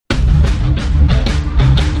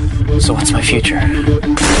So what's my future? You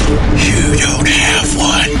don't have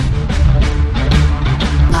one.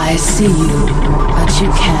 I see you, but you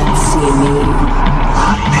can't see me.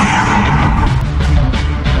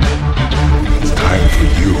 It's time for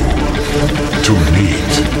you to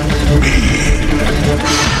meet me.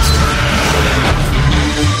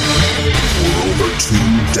 For over 2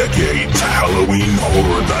 decades, Halloween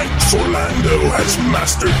Horror Nights Orlando has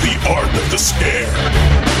mastered the art of the scare.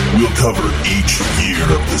 We'll cover each year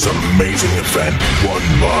of this amazing event one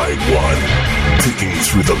by one, picking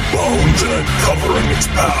through the bones and uncovering its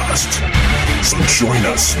past. So join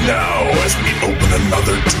us now as we open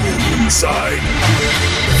another tomb inside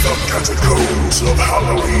the Catacombs of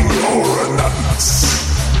Halloween Horror Nights.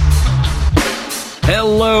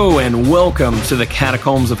 Hello and welcome to the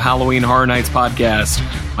Catacombs of Halloween Horror Nights podcast.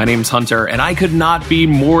 My name's Hunter, and I could not be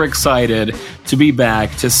more excited to be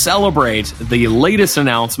back to celebrate the latest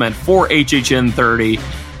announcement for HHN30,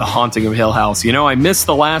 The Haunting of Hill House. You know, I missed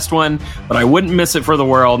the last one, but I wouldn't miss it for the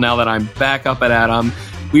world now that I'm back up at Adam.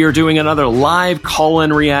 We are doing another live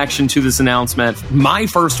call-in reaction to this announcement. My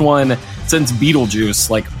first one since Beetlejuice,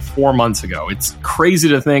 like 4 months ago. It's crazy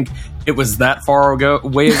to think it was that far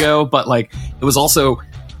way ago, but like it was also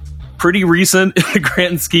pretty recent in the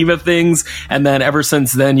grand scheme of things. And then ever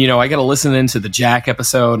since then, you know, I got to listen into the Jack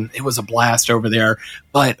episode. It was a blast over there.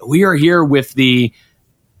 But we are here with the,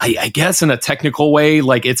 I guess in a technical way,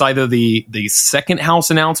 like it's either the second house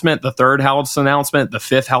announcement, the third house announcement, the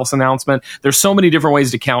fifth house announcement. There's so many different ways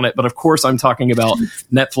to count it. But of course, I'm talking about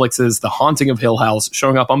Netflix's The Haunting of Hill House,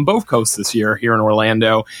 showing up on both coasts this year, here in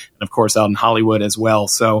Orlando, and of course out in Hollywood as well.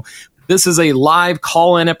 So this is a live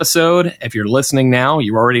call-in episode. If you're listening now,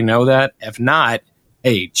 you already know that. If not,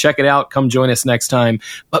 hey, check it out. Come join us next time.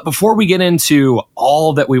 But before we get into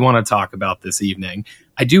all that we want to talk about this evening,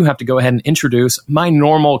 I do have to go ahead and introduce my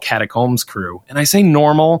normal Catacombs crew. And I say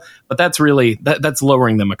normal, but that's really, that's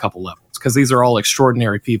lowering them a couple levels, because these are all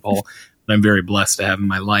extraordinary people that I'm very blessed to have in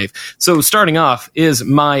my life. So starting off is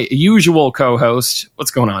my usual co-host.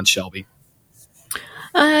 What's going on, Shelby?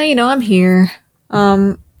 I'm here.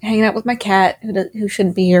 Hanging out with my cat, who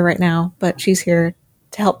shouldn't be here right now, but she's here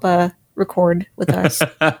to help record with us.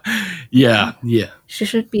 Yeah. She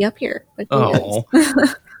should be up here. But oh.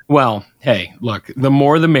 Well, hey, look, the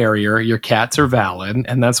more the merrier. Your cats are valid,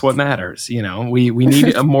 and that's what matters. You know, we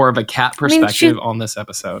need more of a cat perspective on this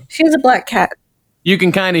episode. She's a black cat. You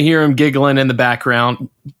can kind of hear him giggling in the background.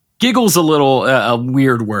 Giggle's a little a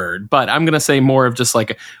weird word, but I'm going to say more of just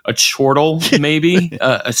like a chortle, maybe,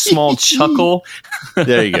 a small chuckle.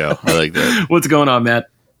 There you go. I like that. What's going on, Matt?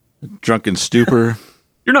 Drunken stupor.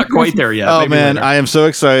 You're not quite there yet. Oh, man, later. I am so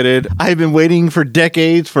excited. I've been waiting for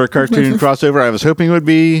decades for a cartoon crossover. I was hoping it would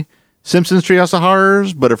be Simpsons Treehouse of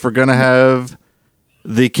Horrors, but if we're going to have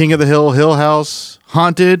the King of the Hill, Hill House,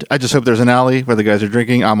 Haunted, I just hope there's an alley where the guys are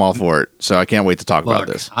drinking. I'm all for it. So I can't wait to talk about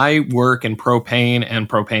this. I work in propane and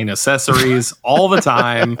propane accessories all the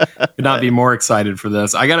time. Could not be more excited for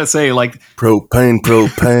this. I got to say, like...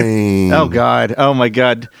 Propane. Oh, God. Oh, my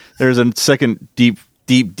God. There's a second deep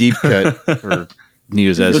cut for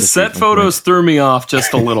news. The set photos threw me off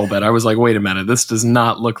just a little bit. I was like, wait a minute. This does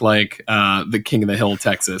not look like the King of the Hill,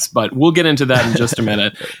 Texas. But we'll get into that in just a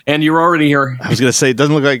minute. And you're already here. I was going to say, it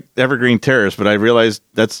doesn't look like Evergreen Terrace, but I realized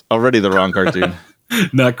that's already the wrong cartoon.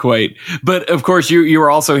 Not quite. But, of course, you were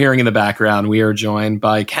also hearing in the background, we are joined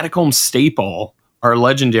by Catacombs Staple, our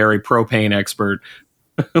legendary propane expert.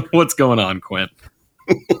 What's going on, Quint?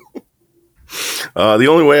 The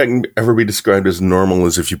only way I can ever be described as normal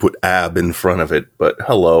is if you put ab in front of it. But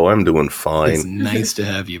hello, I'm doing fine. It's nice to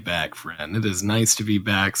have you back, friend. It is nice to be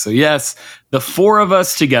back. So yes, the four of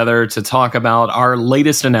us together to talk about our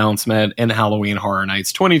latest announcement in Halloween Horror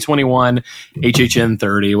Nights 2021,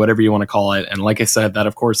 HHN30, whatever you want to call it. And like I said, that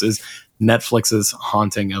of course is Netflix's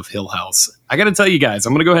Haunting of Hill House. I got to tell you guys,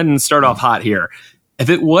 I'm going to go ahead and start off hot here. If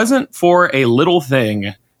it wasn't for a little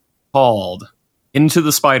thing called Into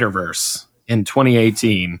the Spider-Verse in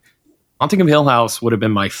 2018, Haunting of Hill House would have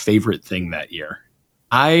been my favorite thing that year.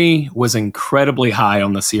 I was incredibly high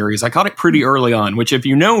on the series. I caught it pretty early on, which if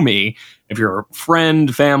you know me, if you're a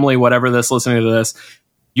friend, family, whatever that's listening to this,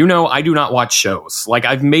 you know I do not watch shows. Like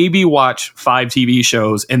I've maybe watched 5 TV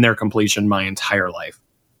shows in their completion my entire life.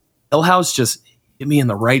 Hill House just hit me in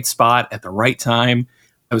the right spot at the right time.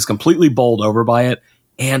 I was completely bowled over by it.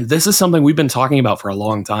 And this is something we've been talking about for a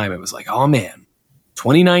long time. It was like, oh man,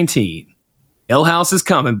 2019. Hill House is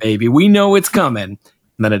coming, baby. We know it's coming. And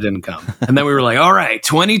then it didn't come. And then we were like, all right,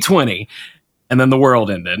 2020. And then the world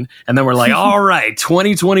ended. And then we're like, all right,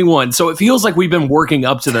 2021. So it feels like we've been working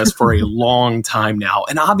up to this for a long time now.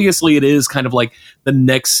 And obviously it is kind of like the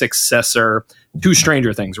next successor to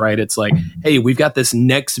Stranger Things, right? It's like, hey, we've got this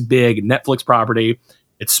next big Netflix property.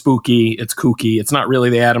 It's spooky. It's kooky. It's not really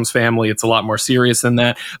the Addams Family. It's a lot more serious than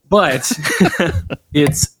that. But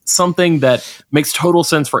it's something that makes total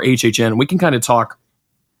sense for HHN. We can kind of talk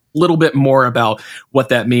a little bit more about what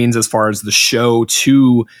that means as far as the show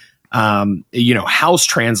to, house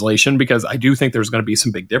translation, because I do think there's going to be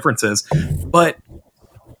some big differences. But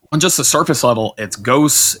on just the surface level, it's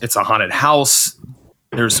ghosts. It's a haunted house.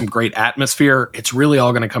 There's some great atmosphere. It's really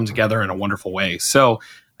all going to come together in a wonderful way. So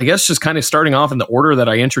I guess just kind of starting off in the order that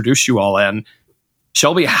I introduced you all in,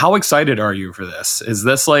 Shelby, how excited are you for this? Is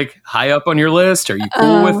this like high up on your list? Are you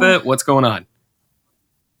cool with it? What's going on?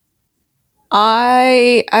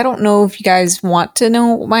 I don't know if you guys want to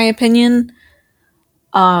know my opinion.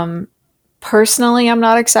 Personally, I'm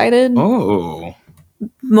not excited. Oh.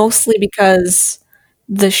 Mostly because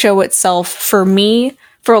the show itself, for me,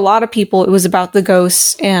 for a lot of people, it was about the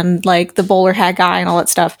ghosts and like the bowler hat guy and all that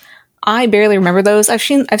stuff. I barely remember those. I've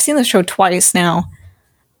seen the show twice now.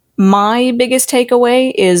 My biggest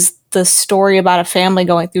takeaway is the story about a family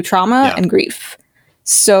going through trauma and grief.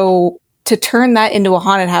 So to turn that into a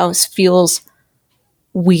haunted house feels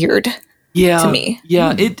weird to me.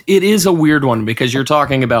 Yeah, it is a weird one because you're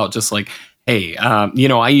talking about just like, hey,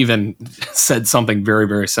 I even said something very,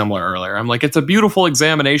 very similar earlier. I'm like, it's a beautiful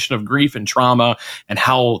examination of grief and trauma and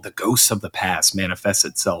how the ghosts of the past manifests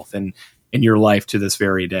itself in your life to this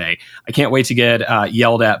very day. I can't wait to get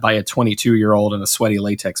yelled at by a 22-year-old in a sweaty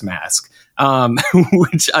latex mask,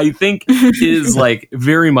 which I think is like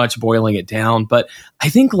very much boiling it down. But I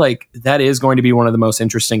think like that is going to be one of the most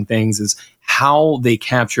interesting things is how they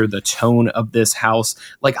capture the tone of this house.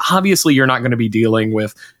 Like, obviously, you're not going to be dealing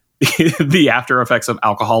with the after effects of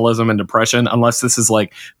alcoholism and depression, unless this is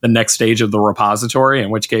like the next stage of the repository, in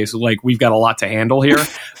which case, like, we've got a lot to handle here.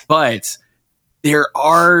 But there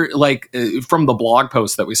are, like, from the blog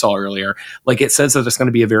post that we saw earlier, like, it says that it's going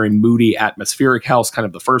to be a very moody, atmospheric house, kind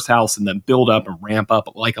of the first house, and then build up and ramp up,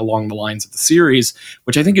 like, along the lines of the series,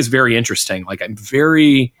 which I think is very interesting. Like, I'm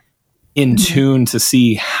very in tune to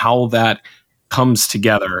see how that comes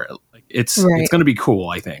together. Like, it's going to be cool,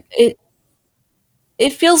 I think.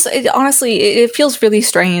 It feels really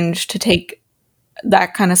strange to take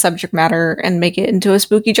that kind of subject matter and make it into a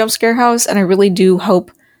spooky jump scare house. And I really do hope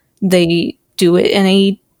they do it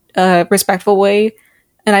in a respectful way.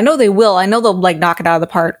 And I know they will. I know they'll like knock it out of the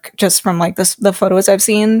park just from like the photos I've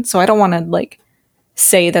seen. So I don't want to like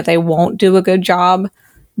say that they won't do a good job.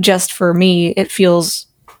 Just for me, it feels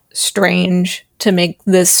strange to make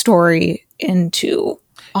this story into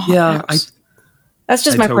a haunted house. That's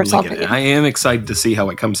just my personal opinion. I am excited to see how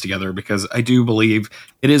it comes together because I do believe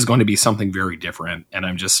it is going to be something very different. And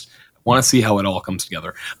I want to see how it all comes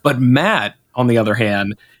together. But Matt, on the other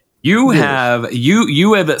hand, you have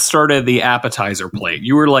started the appetizer plate.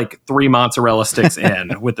 You were like 3 mozzarella sticks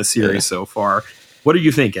in with the series so far. What are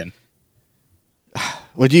you thinking?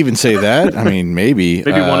 Would you even say that? I mean, maybe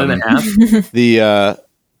 1.5.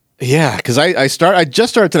 Because I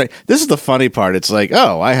just started tonight. This is the funny part. It's like,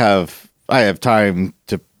 oh, I have time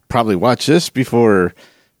to probably watch this before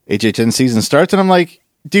HHN season starts. And I'm like,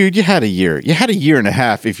 dude, you had a year. You had a year and a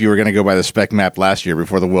half if you were going to go by the spec map last year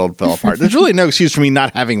before the world fell apart. There's really no excuse for me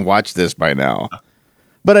not having watched this by now.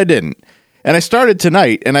 But I didn't. And I started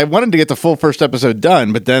tonight, and I wanted to get the full first episode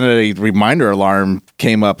done, but then a reminder alarm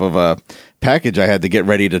came up of a package I had to get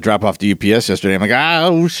ready to drop off to UPS yesterday. I'm like,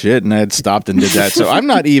 oh, shit, and I had stopped and did that. So I'm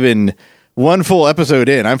not even one full episode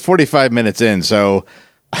in. I'm 45 minutes in, so...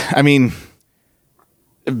 I mean,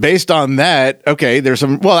 based on that, okay, there's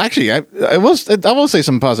some. Well, actually, I will say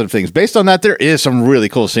some positive things. Based on that, there is some really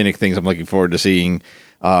cool scenic things I'm looking forward to seeing.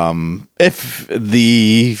 If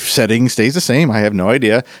the setting stays the same, I have no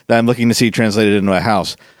idea. That I'm looking to see translated into a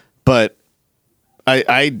house. But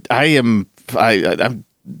I'm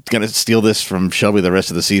gonna steal this from Shelby the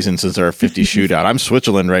rest of the season since our 50 shootout. I'm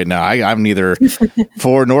Switzerland right now. I'm neither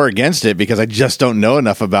for nor against it because I just don't know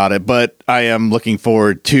enough about it. But I am looking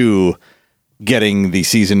forward to getting the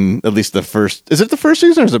season, at least the first. Is it the first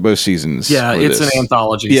season or is it both seasons? Yeah, it's an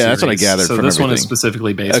anthology. Yeah, series. That's what I gathered. So from this everything. one is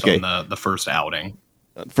specifically based on the first outing.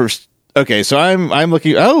 First. Okay, so I'm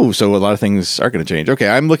looking. Oh, so a lot of things are going to change. Okay,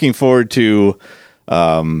 I'm looking forward to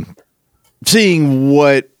seeing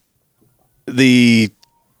what the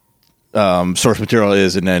source material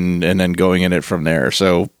is and then going in it from there.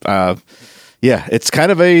 So yeah, it's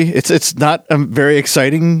kind of it's not a very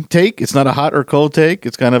exciting take. It's not a hot or cold take.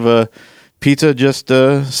 It's kind of a pizza just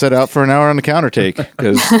set out for an hour on the counter take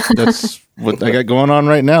because that's what I got going on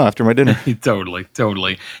right now after my dinner.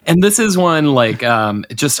 Totally. And this is one like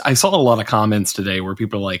I saw a lot of comments today where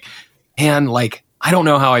people are like, man, like I don't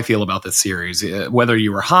know how I feel about this series, whether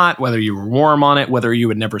you were hot, whether you were warm on it, whether you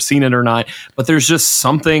had never seen it or not. But there's just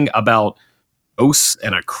something about ghosts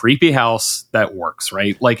and a creepy house that works,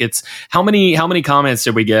 right? Like, it's how many comments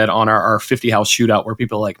did we get on our 50 house shootout where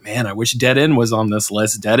people are like, man, I wish Dead End was on this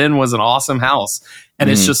list. Dead End was an awesome house. And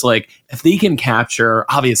it's just like, if they can capture,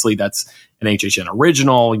 obviously that's an HHN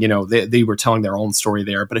original, you know, they were telling their own story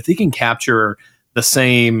there, but if they can capture the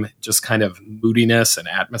same just kind of moodiness and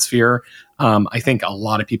atmosphere, I think a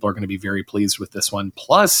lot of people are going to be very pleased with this one.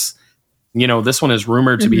 Plus, you know, this one is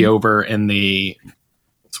rumored to be over in the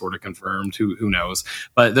sort of confirmed, who knows,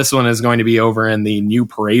 but this one is going to be over in the new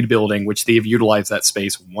parade building, which they've utilized that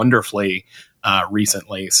space wonderfully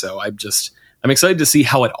recently. So I'm excited to see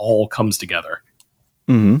how it all comes together.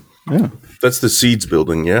 Yeah, That's the Seeds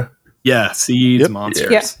building, yeah? Yeah, Seeds,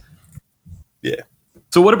 Monsters. Yeah.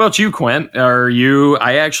 So what about you, Quint?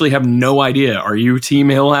 I actually have no idea. Are you Team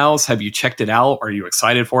Hill House? Have you checked it out? Are you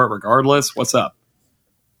excited for it regardless? What's up?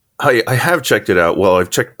 I have checked it out. Well, I've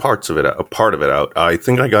checked part of it out. I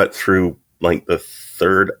think I got through like the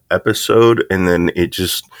third episode, and then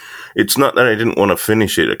it's not that I didn't want to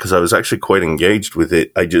finish it because I was actually quite engaged with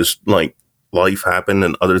it. I just, like, life happened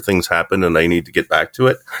and other things happened and I need to get back to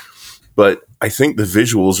it. But I think the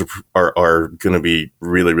visuals are going to be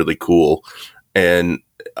really, really cool. And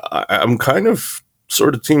I'm kind of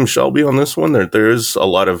sort of Team Shelby on this one. There is a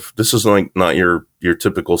lot of, this is like not your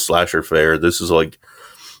typical slasher fare. This is like,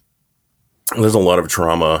 there's a lot of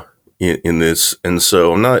trauma in this. And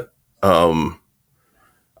so I'm not,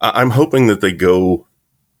 I'm hoping that they go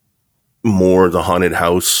more the haunted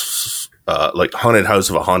house, like haunted house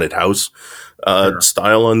of a haunted house,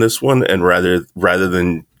 style on this one. And rather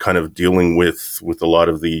than kind of dealing with a lot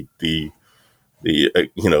of the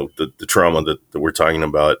trauma that we're talking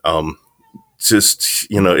about,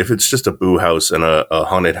 just, you know, if it's just a boo house and a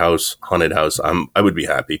haunted house, I would be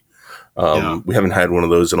happy. We haven't had one of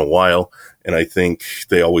those in a while, and I think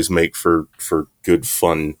they always make for good,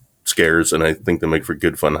 fun scares, and I think they make for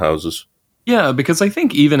good, fun houses. Yeah, because I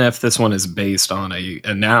think even if this one is based on a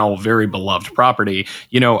now very beloved property,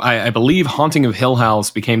 you know, I believe Haunting of Hill House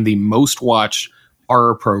became the most watched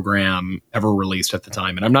horror program ever released at the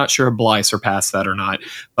time. And I'm not sure if Bly surpassed that or not,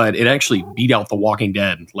 but it actually beat out The Walking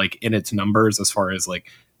Dead, like, in its numbers as far as, like,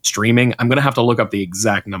 streaming. I'm going to have to look up the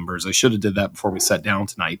exact numbers. I should have did that before we sat down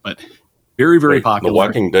tonight, but very, very popular. The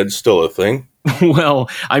Walking Dead's still a thing? Well,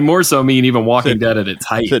 I more so mean even Walking Dead at its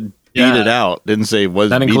height. Said beat it out. Didn't say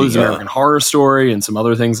was that includes beating American Horror Story and some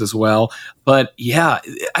other things as well. But yeah,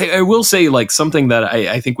 I will say, like, something that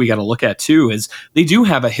I think we got to look at too is they do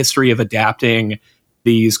have a history of adapting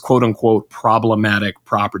these quote unquote problematic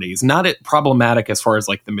properties. Not problematic as far as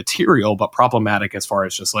like the material, but problematic as far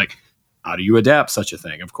as just like, how do you adapt such a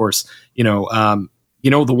thing? Of course, the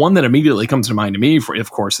one that immediately comes to mind to me,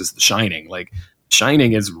 of course, is The Shining. Like,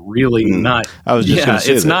 Shining is really not. I was just going to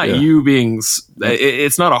say it's that, not you being.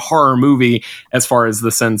 It's not a horror movie as far as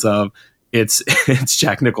the sense of it's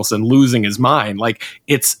Jack Nicholson losing his mind. Like,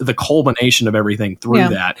 it's the culmination of everything through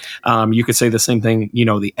that. You could say the same thing. You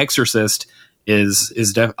know, The Exorcist is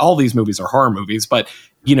all these movies are horror movies, but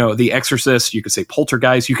you know, The Exorcist, you could say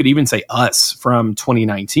Poltergeist, you could even say Us from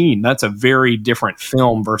 2019. That's a very different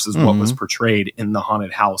film versus what was portrayed in the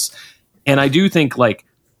haunted house. And I do think, like,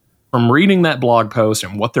 from reading that blog post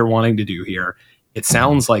and what they're wanting to do here, it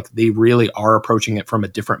sounds like they really are approaching it from a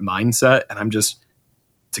different mindset. And I'm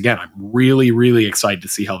really, really excited to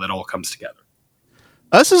see how that all comes together.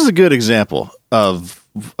 Us is a good example of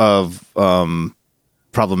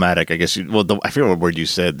problematic, I guess. I forget what word you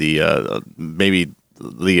said. Maybe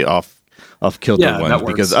the off kilter one,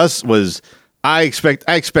 because Us was. I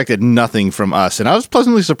expected nothing from Us, and I was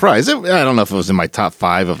pleasantly surprised. I don't know if it was in my top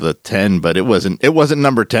 5 of the 10, but it wasn't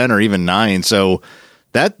number 10 or even 9. So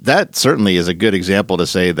that certainly is a good example to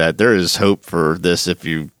say that there is hope for this. If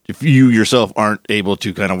you yourself aren't able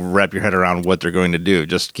to kind of wrap your head around what they're going to do,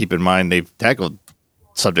 just keep in mind they've tackled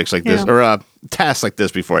subjects like this, or tasks like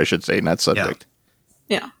this before, I should say, not subject.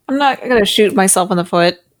 Yeah, I'm not going to shoot myself in the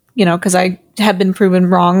foot, you know, because I have been proven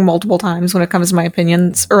wrong multiple times when it comes to my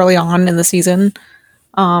opinions early on in the season.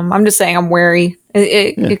 I'm just saying I'm wary.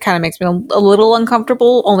 It kind of makes me a little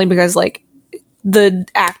uncomfortable, only because, like, the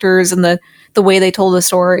actors and the way they told the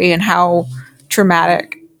story and how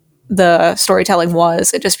traumatic the storytelling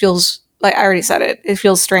was. It just feels like, I already said it. It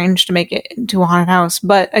feels strange to make it into a haunted house.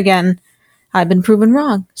 But again, I've been proven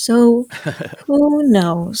wrong, so who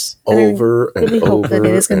knows? Over and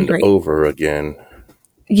over again.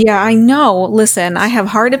 Yeah, I know. Listen, I have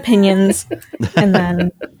hard opinions, and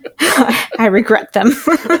then I regret them.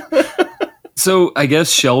 So I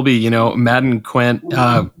guess Shelby, Matt and Quint,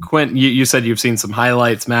 you said you've seen some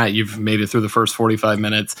highlights. Matt, you've made it through the first 45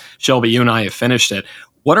 minutes. Shelby, you and I have finished it.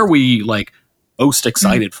 What are we most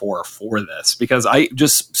excited for this? Because I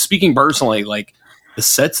just speaking personally, the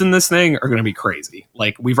sets in this thing are going to be crazy.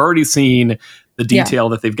 We've already seen the detail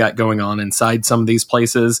that they've got going on inside some of these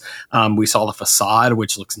places. We saw the facade,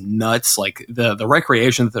 which looks nuts. The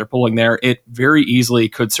recreation that they're pulling there, it very easily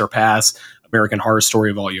could surpass American Horror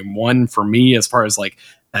Story Volume 1 for me, as far as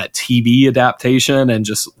that TV adaptation and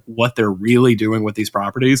just what they're really doing with these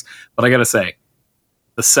properties. But I gotta say,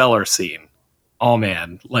 the cellar scene, oh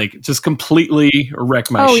man, just completely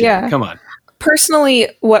wrecked my shit. Yeah. Come on. Personally,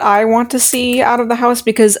 what I want to see out of the house,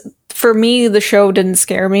 because for me, the show didn't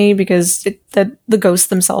scare me because the ghosts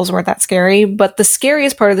themselves weren't that scary. But the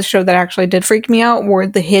scariest part of the show that actually did freak me out were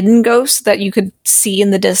the hidden ghosts that you could see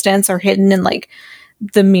in the distance or hidden in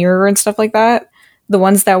the mirror and stuff like that. The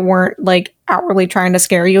ones that weren't outwardly trying to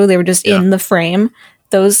scare you, they were just in the frame.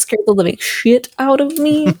 Those scared the living shit out of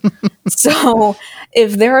me. So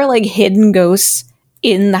if there are hidden ghosts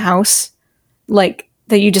in the house,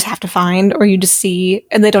 that you just have to find or you just see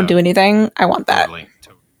and they don't do anything, I want that. Totally.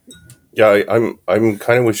 Yeah, I'm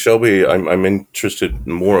kind of with Shelby. I'm interested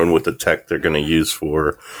more in what the tech they're going to use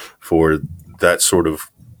for that sort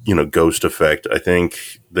of ghost effect. I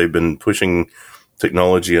think they've been pushing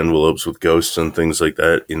technology envelopes with ghosts and things like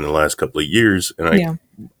that in the last couple of years, and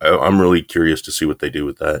I'm really curious to see what they do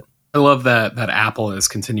with that. I love that Apple has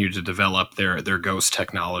continued to develop their ghost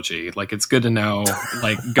technology. It's good to know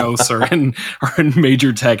ghosts are in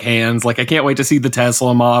major tech hands. I can't wait to see the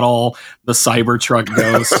Tesla model, the Cybertruck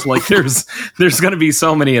ghost. There's going to be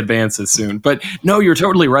so many advances soon. But no, you're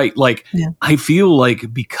totally right. I feel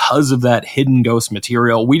because of that hidden ghost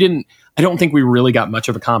material, I don't think we really got much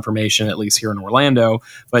of a confirmation, at least here in Orlando,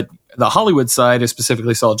 but the Hollywood side, I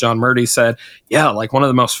specifically saw John Murdy said, one of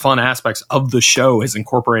the most fun aspects of the show is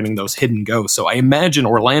incorporating those hidden ghosts. So I imagine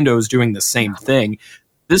Orlando is doing the same thing.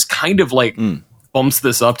 This kind of bumps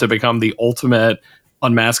this up to become the ultimate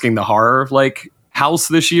unmasking the horror house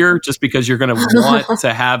this year, just because you're going to want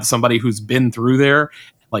to have somebody who's been through there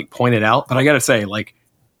point it out. But I got to say,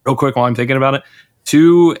 real quick while I'm thinking about it,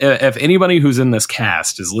 if anybody who's in this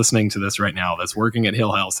cast is listening to this right now that's working at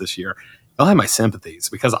Hill House this year, they'll have my sympathies,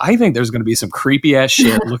 because I think there's going to be some creepy ass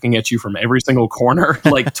shit looking at you from every single corner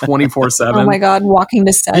 24/7. Oh my god, walking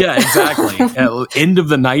to set. Yeah, exactly. At end of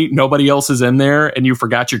the night, nobody else is in there and you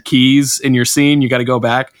forgot your keys in your scene, you got to go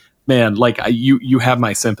back. Man, you have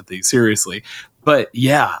my sympathy, seriously. But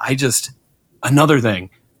yeah, another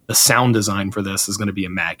thing, the sound design for this is going to be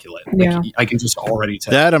immaculate. I can just already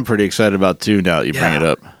tell. That I'm pretty excited about too, now that you bring it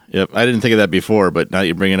up. Yep, I didn't think of that before, but now that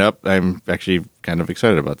you bring it up, I'm actually kind of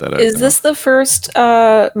excited about that. Is this the first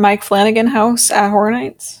Mike Flanagan house at Horror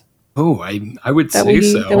Nights? Oh, I would say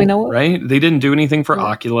so. That we know of? Right? They didn't do anything for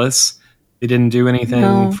Oculus. They didn't do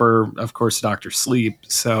anything for, of course, Dr. Sleep.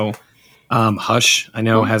 So Hush, I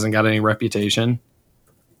know, hasn't got any reputation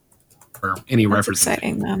or any reference.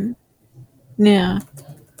 Exciting them. Yeah.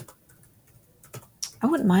 I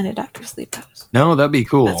wouldn't mind a Dr. Sleep house. No, that'd be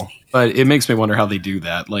cool. But it makes me wonder how they do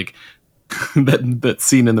that. That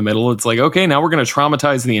scene in the middle, it's okay, now we're going to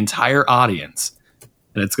traumatize the entire audience.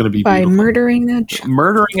 And it's going to be by beautiful. Murdering a child.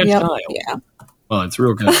 Murdering a child. Yeah. Well, it's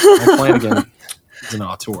real good. Mike Flanagan is an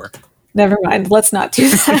auteur. Never mind. Let's not do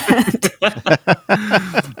that.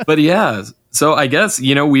 But yeah, so I guess,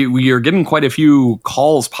 we are getting quite a few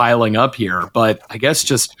calls piling up here. But I guess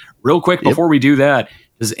just real quick before we do that,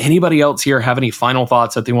 does anybody else here have any final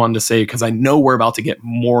thoughts that they wanted to say? Because I know we're about to get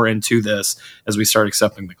more into this as we start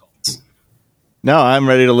accepting the calls. No, I'm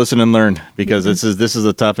ready to listen and learn, because this is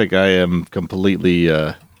a topic I am completely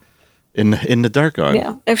in the dark on.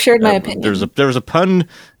 Yeah, I've shared my opinion. There was a pun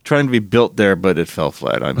trying to be built there, but it fell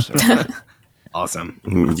flat. I'm sorry. Awesome.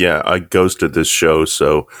 Yeah, I ghosted this show,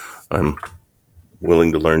 so I'm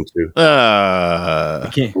willing to learn too. Come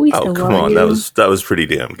on, that was pretty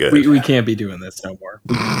damn good. We can't be doing this no more.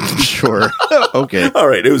 Sure. Okay. All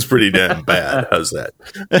right, it was pretty damn bad. How's that?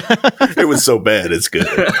 It was so bad, it's good.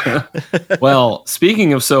 Well,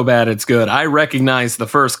 speaking of so bad, it's good. I recognize the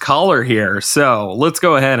first caller here, so let's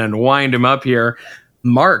go ahead and wind him up here.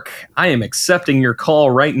 Mark, I am accepting your call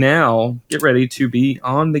right now. Get ready to be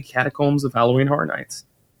on the Catacombs of Halloween Horror Nights.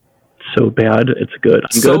 So bad, it's good.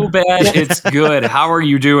 I'm so good. Bad, it's good. How are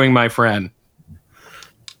you doing, my friend?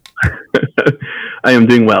 I am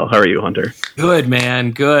doing well. How are you, Hunter? Good,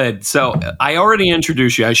 man. Good. So I already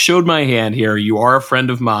introduced you. I showed my hand here. You are a friend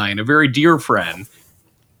of mine, a very dear friend.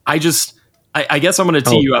 I guess I'm going to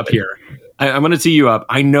tee you up here. I'm going to tee you up.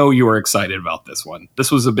 I know you are excited about this one.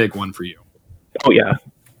 This was a big one for you. Oh, yeah.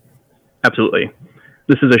 Absolutely.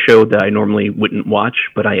 This is a show that I normally wouldn't watch,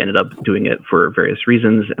 but I ended up doing it for various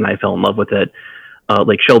reasons, and I fell in love with it.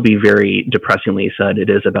 Like Shelby very depressingly said, it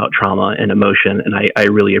is about trauma and emotion, and I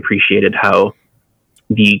really appreciated how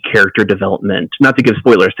the character development, not to give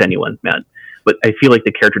spoilers to anyone, Matt, but I feel like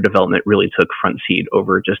the character development really took front seat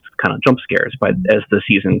over just kind of jump scares as the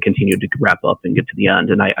season continued to wrap up and get to the end.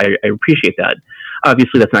 And I appreciate that.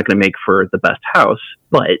 Obviously, that's not going to make for the best house,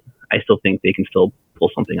 but I still think they can still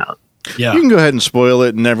pull something out. Yeah. You can go ahead and spoil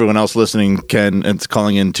it, and everyone else listening can, and it's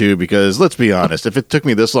calling in too, because let's be honest, if it took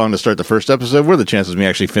me this long to start the first episode, what are the chances of me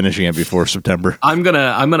actually finishing it before September? I'm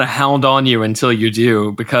gonna hound on you until you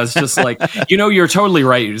do, because just like, you're totally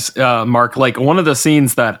right, Mark. Like, one of the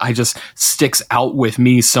scenes that I just sticks out with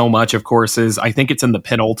me so much, of course, is I think it's in the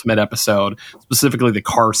penultimate episode, specifically the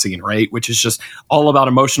car scene, right? Which is just all about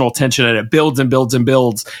emotional tension, and it builds and builds and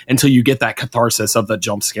builds until you get that catharsis of the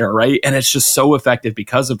jump scare, right? And it's just so effective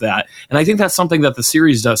because of that. And I think that's something that the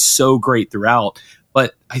series does so great throughout.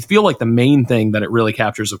 But I feel like the main thing that it really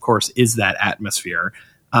captures, of course, is that atmosphere.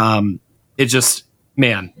 It just,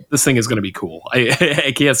 man, this thing is going to be cool.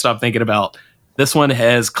 I can't stop thinking about this. One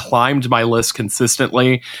has climbed my list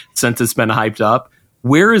consistently since it's been hyped up.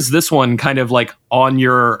 Where is this one kind of like on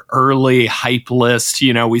your early hype list?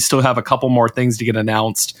 We still have a couple more things to get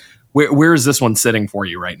announced. Where is this one sitting for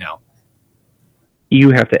you right now?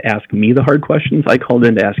 You have to ask me the hard questions. I called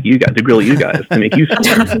in to ask you guys, to grill you guys, to make you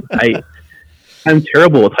smart. I'm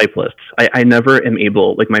terrible with hype lists. I never am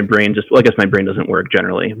able, like my brain I guess my brain doesn't work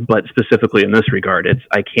generally, but specifically in this regard,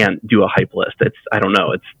 I can't do a hype list. I don't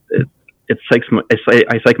know. I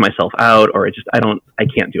psych myself out, or I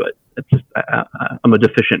can't do it. It's just, I'm a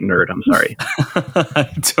deficient nerd. I'm sorry. I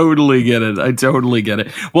totally get it.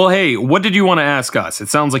 Well, hey, what did you want to ask us? It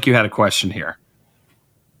sounds like you had a question here.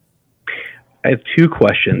 I have two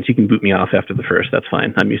questions. You can boot me off after the first. That's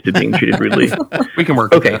fine. I'm used to being treated rudely. We can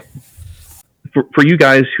work okay. with that. For you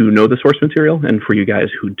guys who know the source material, and for you guys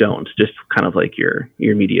who don't, just kind of like your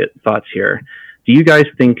immediate thoughts here. Do you guys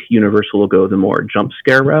think Universal will go the more jump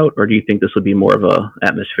scare route, or do you think this will be more of a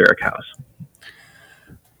atmospheric house?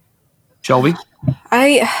 Shelby?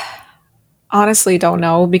 I honestly don't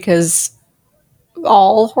know, because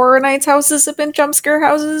all Horror Nights houses have been jump scare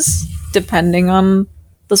houses, depending on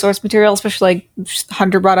the source material, especially like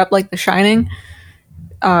Hunter brought up, like The Shining,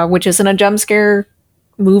 which isn't a jump scare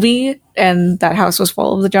movie, and that house was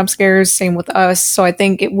full of the jump scares. Same with Us. So I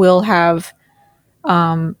think it will have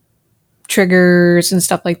triggers and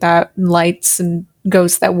stuff like that, and lights and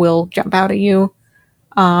ghosts that will jump out at you.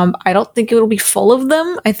 I don't think it will be full of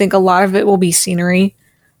them. I think a lot of it will be scenery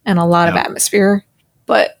and a lot of atmosphere.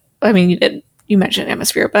 But I mean, you mentioned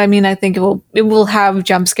atmosphere, but I mean, I think it will have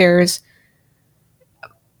jump scares.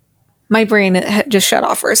 My brain just shut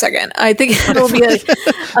off for a second. I think it'll be a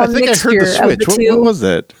mixture of the two. What was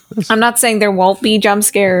that? I'm not saying there won't be jump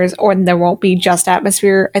scares or there won't be just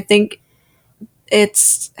atmosphere. I think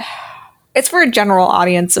it's for a general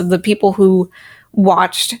audience of the people who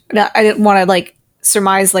watched. I didn't want to like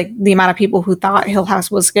surmise like the amount of people who thought Hill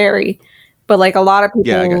House was scary, but like a lot of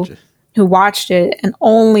people who watched it and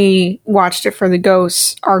only watched it for the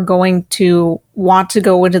ghosts are going to want to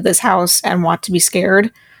go into this house and want to be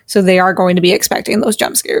scared. So they are going to be expecting those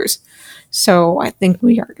jump scares. So I think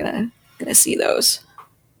we are gonna see those.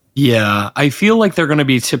 Yeah, I feel like they're going to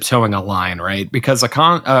be tiptoeing a line, right? Because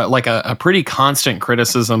a pretty constant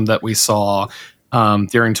criticism that we saw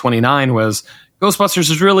during 29 was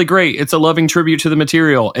Ghostbusters is really great. It's a loving tribute to the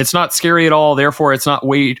material. It's not scary at all. Therefore, it's not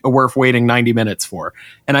worth waiting 90 minutes for.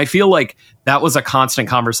 And I feel like that was a constant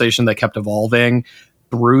conversation that kept evolving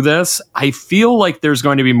through this. I feel like there's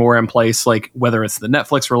going to be more in place, like whether it's the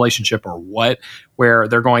Netflix relationship or what, where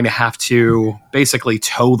they're going to have to basically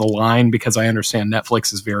toe the line, because I understand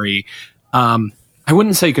Netflix is very, I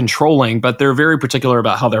wouldn't say controlling, but they're very particular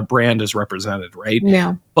about how their brand is represented, right?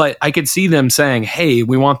 Yeah. But I could see them saying, hey,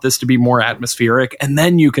 we want this to be more atmospheric, and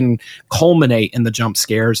then you can culminate in the jump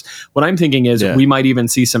scares. What I'm thinking is we might even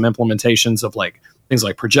see some implementations of like things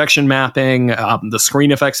like projection mapping, the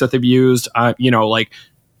screen effects that they've used, like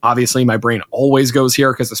obviously my brain always goes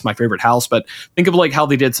here because it's my favorite house, but think of like how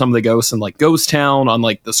they did some of the ghosts in like Ghost Town on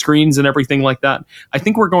like the screens and everything like that. I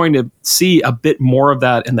think we're going to see a bit more of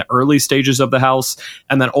that in the early stages of the house,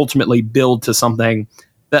 and then ultimately build to something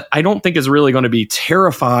that I don't think is really going to be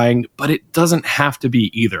terrifying, but it doesn't have to be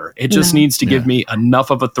either. It just needs to give me enough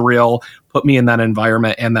of a thrill, put me in that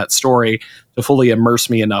environment and that story to fully immerse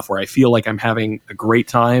me enough where I feel like I'm having a great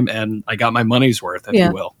time and I got my money's worth, if you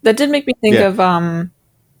will. That did make me think of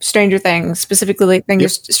Stranger Things, specifically like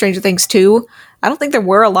Stranger Things 2. I don't think there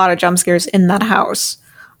were a lot of jump scares in that house.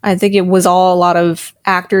 I think it was all a lot of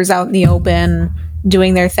actors out in the open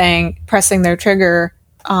doing their thing, pressing their trigger.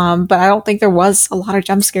 But I don't think there was a lot of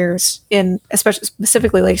jump scares in, especially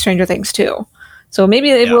specifically like Stranger Things 2. So maybe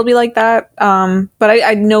it will be like that. But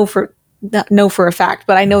I know for a fact,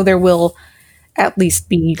 but I know there will at least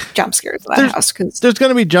be jump scares in that house. Cause there's going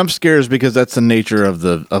to be jump scares because that's the nature of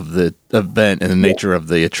the event and the nature of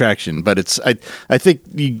the attraction. But it's I think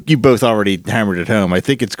you both already hammered it home. I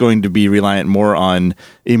think it's going to be reliant more on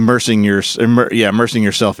immersing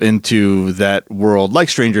yourself into that world like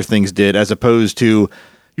Stranger Things did, as opposed to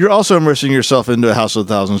you're also immersing yourself into a House of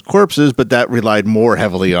Thousands Corpses, but that relied more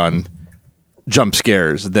heavily on jump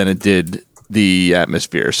scares than it did the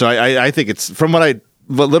atmosphere. So I think it's, from what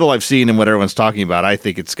little I've seen and what everyone's talking about, I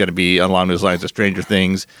think it's going to be along those lines of Stranger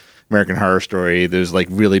Things, American Horror Story. There's like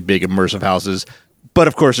really big immersive houses, but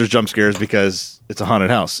of course there's jump scares because it's a haunted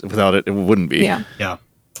house. Without it, it wouldn't be. Yeah.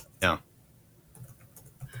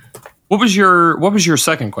 What was your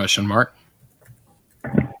second question, Mark?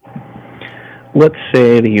 Let's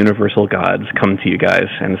say the universal gods come to you guys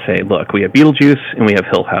and say, look, we have Beetlejuice and we have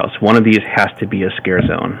Hill House. One of these has to be a scare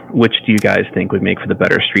zone. Which do you guys think would make for the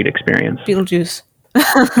better street experience? Beetlejuice.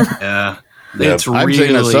 Yeah. It's I'm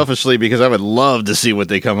saying that selfishly because I would love to see what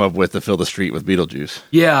they come up with to fill the street with Beetlejuice.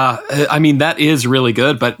 Yeah, I mean, that is really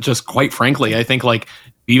good, but just quite frankly, I think like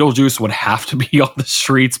Beetlejuice would have to be on the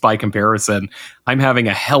streets by comparison. I'm having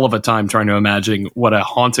a hell of a time trying to imagine what a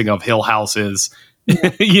haunting of Hill House is.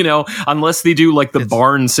 Unless they do like the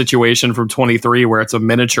barn situation from 23 where it's a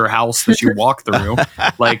miniature house that you walk through.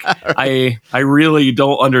 Like I really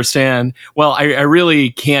don't understand. Well, I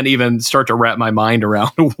really can't even start to wrap my mind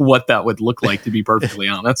around what that would look like, to be perfectly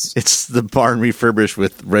honest. It's the barn refurbished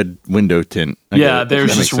with red window tint.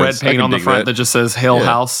 There's just red paint on the front that just says Hill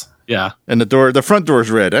House. Yeah. And the front door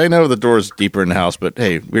is red. I know the door is deeper in the house, but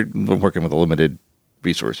hey, we're working with a limited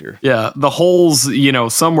resource here. Yeah, the holes,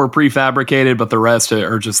 some were prefabricated, but the rest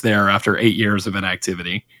are just there after 8 years of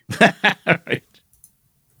inactivity. Right.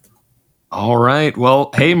 All right. Well,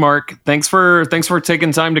 hey, Mark, thanks for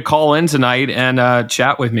taking time to call in tonight and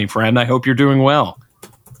chat with me, friend. I hope you're doing well.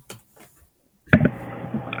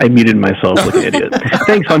 I muted myself like an idiot.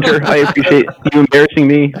 Thanks, Hunter. I appreciate you embarrassing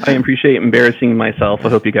me. I appreciate embarrassing myself. I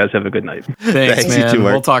hope you guys have a good night. Thanks, man. You too,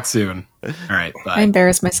 Mark. We'll talk soon. All right. Bye. I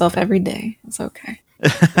embarrass myself every day. It's okay.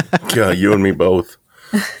 Yeah, you and me both.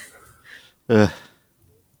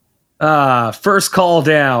 First call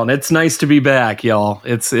down. It's nice to be back, y'all.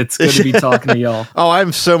 It's good to be talking to y'all. Oh,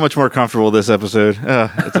 I'm so much more comfortable this episode.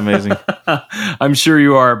 It's amazing. I'm sure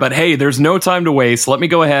you are. But hey, there's no time to waste. Let me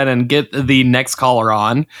go ahead and get the next caller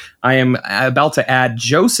on. I am about to add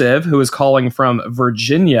Joseph, who is calling from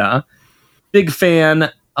Virginia. Big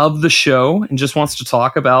fan of the show and just wants to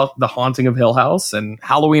talk about the haunting of Hill House and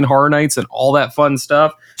Halloween Horror Nights and all that fun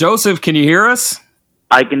stuff. Joseph, can you hear us?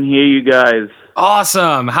 I can hear you guys.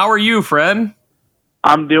 Awesome. How are you, friend?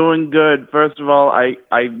 I'm doing good. First of all, I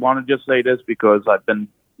want to just say this because I've been,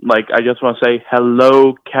 I just want to say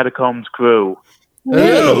hello, Catacombs crew.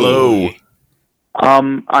 Hello.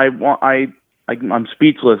 I'm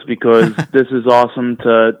speechless because this is awesome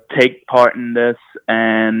to take part in this,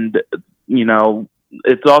 and,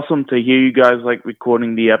 it's awesome to hear you guys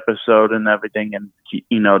recording the episode and everything, and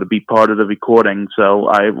to be part of the recording. So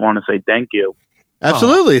I want to say thank you.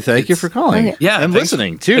 Absolutely. Thank you for calling. Yeah. And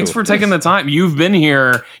listening too. Thanks for taking the time. You've been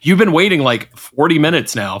here. You've been waiting 40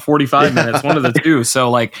 minutes now, 45 minutes, one of the two.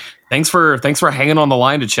 So thanks for hanging on the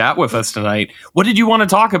line to chat with us tonight. What did you want to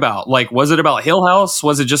talk about? Was it about Hill House?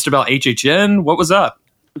 Was it just about HHN? What was up?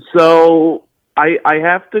 So I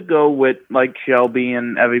have to go with Shelby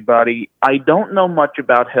and everybody. I don't know much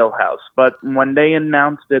about Hill House, but when they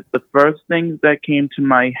announced it, the first thing that came to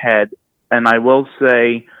my head, and I will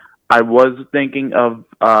say I was thinking of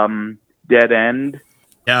Dead End.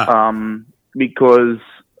 Yeah. Because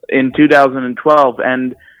in 2012,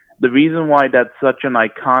 and the reason why that's such an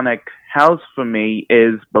iconic house for me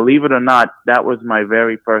is, believe it or not, that was my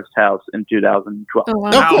very first house in 2012. Oh,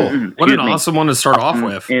 wow. Wow. What an awesome one to start off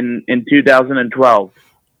with. In 2012.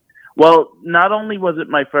 Well, not only was it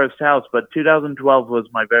my first house, but 2012 was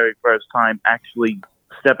my very first time actually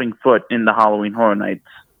stepping foot in the Halloween Horror Nights.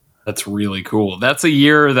 That's really cool. That's a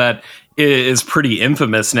year that is pretty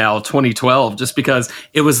infamous now, 2012, just because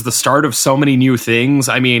it was the start of so many new things.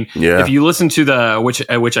 I mean, if you listen to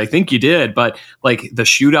which I think you did, but the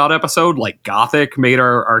shootout episode, Gothic made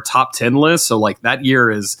our top 10 list. So that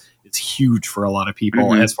year is huge for a lot of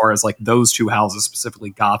people as far as those two houses,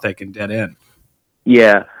 specifically Gothic and Dead End.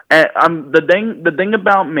 Yeah. The thing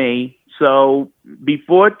about me, so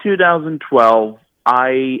before 2012,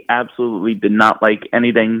 I absolutely did not like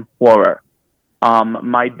anything horror.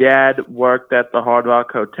 My dad worked at the Hard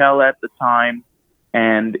Rock Hotel at the time,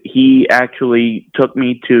 and he actually took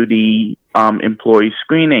me to the employee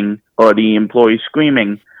screening or the employee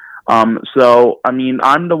screaming. So, I mean,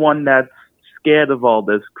 I'm the one that's scared of all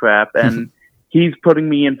this crap, and he's putting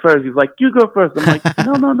me in first. He's like, you go first. I'm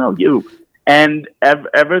like, no, you. And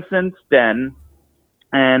ever since then,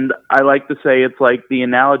 and I like to say it's like the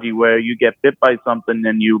analogy where you get bit by something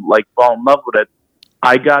and you like fall in love with it.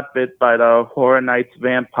 I got bit by the Horror Nights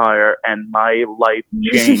vampire, and my life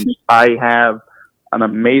changed. I have an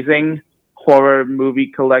amazing horror movie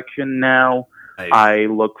collection now. Nice. I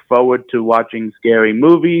look forward to watching scary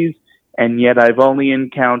movies, and yet I've only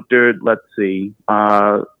encountered,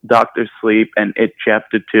 Dr. Sleep and It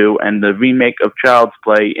Chapter 2 and the remake of Child's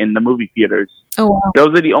Play in the movie theaters. Oh, wow.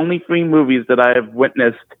 Those are the only 3 movies that I have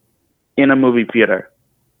witnessed in a movie theater.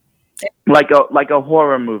 Like a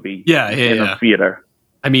horror movie in a theater.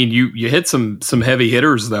 I mean, you hit some heavy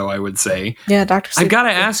hitters, though, I would say. Yeah, Dr. Sleep. I've got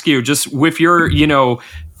to ask you, just with your, the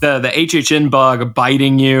HHN bug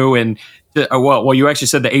biting you, and well, you actually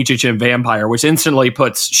said the HHN vampire, which instantly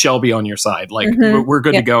puts Shelby on your side. Like, we're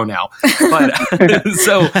good to go now. But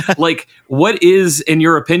so, like, what is, in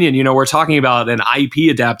your opinion, we're talking about an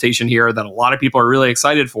IP adaptation here that a lot of people are really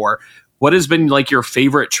excited for. What has been like your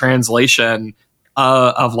favorite translation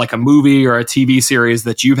of like a movie or a TV series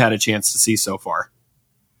that you've had a chance to see so far?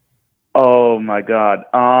 Oh my God.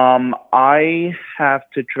 I have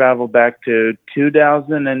to travel back to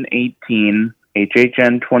 2018,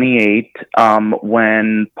 HHN28,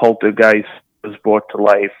 when Poltergeist was brought to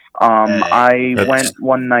life. I went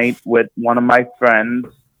one night with one of my friends,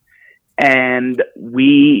 and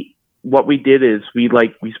what we did is we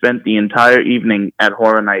spent the entire evening at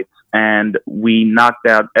Horror Nights, and we knocked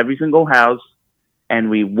out every single house. And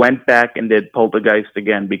we went back and did Poltergeist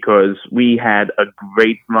again because we had a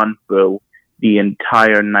great run through the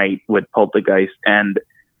entire night with Poltergeist. And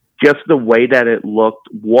just the way that it looked,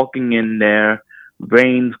 walking in there,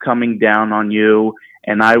 rain's coming down on you,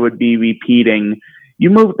 and I would be repeating, you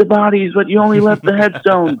moved the bodies, but you only left the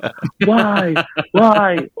headstones. Why?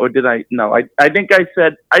 Or did I? No, I think I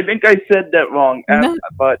said that wrong.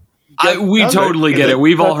 But we totally get it.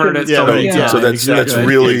 We've all heard it so many times. So that's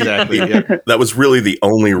really that was really the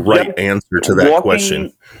only right answer to that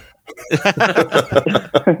question.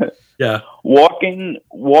 Yeah, walking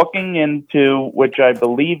into, which I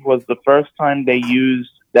believe was the first time they used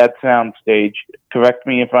that sound stage. Correct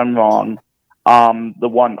me if I'm wrong. The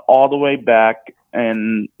one all the way back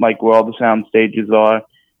and like where all the sound stages are,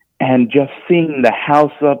 and just seeing the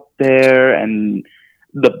house up there and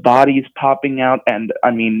the bodies popping out, and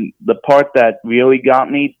I mean the part that really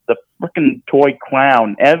got me, the freaking toy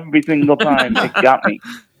clown. Every single time it got me.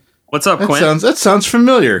 What's up, Quint? That sounds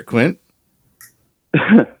familiar, Quint.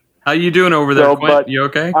 How you doing over there, Quint? You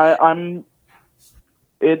okay? I'm.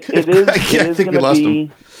 It is. I think we lost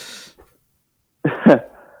him.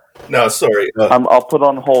 No, sorry. I'll put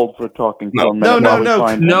on hold for talking for a minute.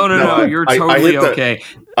 No. You're totally okay.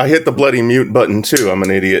 I hit the bloody mute button too. I'm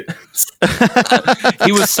an idiot.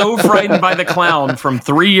 He was so frightened by the clown from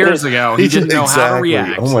 3 years ago. He didn't know how to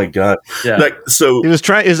react. Oh my God. Yeah. He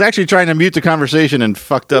was actually trying to mute the conversation and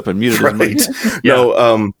fucked up and muted his mic.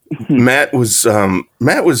 No, Matt was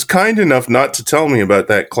kind enough not to tell me about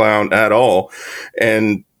that clown at all,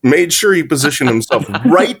 and made sure he positioned himself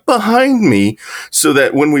right behind me so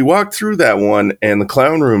that when we walked through that one and the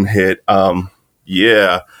clown room hit, I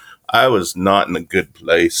was not in a good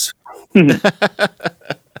place.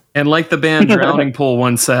 And like the band Drowning Pool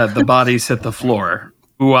once said, the bodies hit the floor.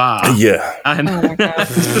 Ooh-ah. Yeah.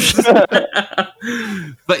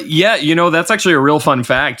 But yeah, that's actually a real fun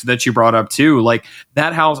fact that you brought up too. Like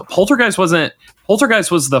that house, Poltergeist was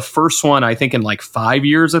the first one, I think, in like 5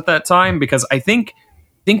 years at that time, because I think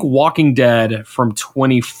Walking Dead from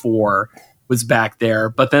 24 was back there,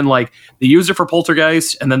 but then like they used it for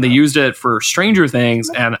Poltergeist, and then they used it for Stranger Things,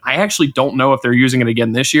 and I actually don't know if they're using it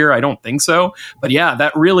again this year. I don't think so, but yeah,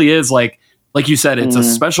 that really is like you said, it's a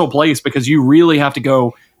special place because you really have to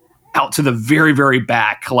go out to the very, very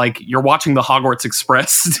back. Like you're watching the Hogwarts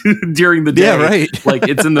Express during the day. Yeah, right. Like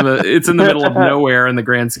it's in the middle of nowhere in the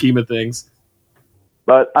grand scheme of things.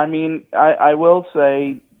 But I mean, I will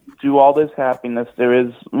say, through all this happiness, there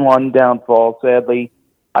is one downfall. Sadly,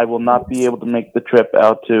 I will not be able to make the trip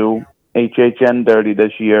out to HHN30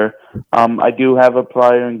 this year. I do have a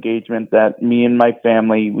prior engagement that me and my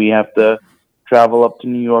family, we have to travel up to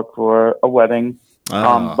New York for a wedding.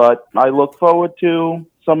 But I look forward to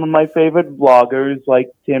some of my favorite vloggers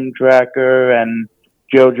like Tim Tracker and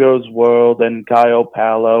JoJo's World and Kyle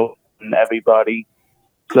Palo and everybody.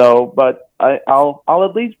 So, but I'll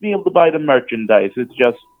at least be able to buy the merchandise. It's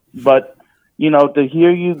just, but to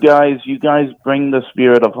hear you guys bring the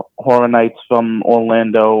spirit of Horror Nights from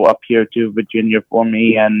Orlando up here to Virginia for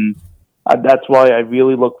me, and that's why I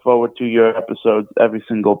really look forward to your episodes every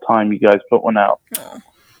single time you guys put one out.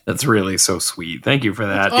 That's really so sweet. Thank you for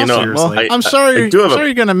that. Awesome. Seriously. Well, I'm sorry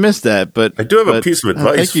you're going to miss that, but I do have a piece of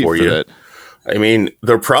advice for you. That. I mean,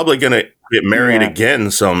 they're probably going to get married again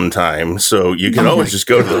sometime, so you can always just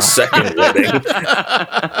go to the second wedding.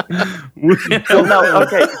 Well, no,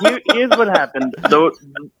 okay. Here's what happened.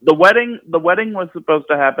 The wedding was supposed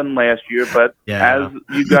to happen last year, but as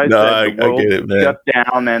you guys said, the world shut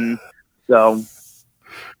down, and so.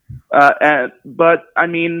 But I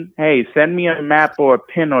mean, hey, send me a map or a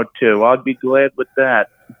pin or two. I'd be glad with that.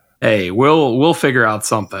 Hey, we'll figure out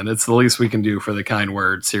something. It's the least we can do for the kind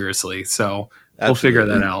word, seriously. So we'll figure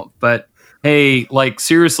that out. But hey,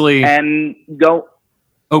 seriously, and go.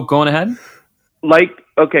 Oh, going ahead.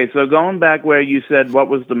 Okay, so going back where you said what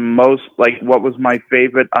was what was my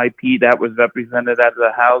favorite IP that was represented as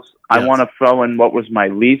a house, yes. I want to throw in what was my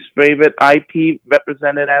least favorite IP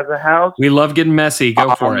represented as a house. We love getting messy.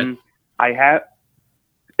 Go for it. I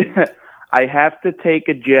have to take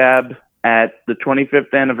a jab at the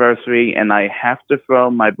 25th anniversary, and I have to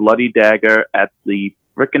throw my bloody dagger at the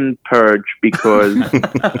frickin' Purge because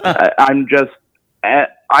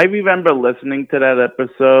I remember listening to that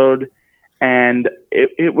episode. And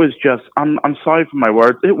it was just, I'm sorry for my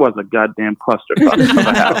words, it was a goddamn clusterfuck of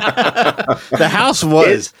a house. The house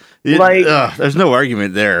was. There's no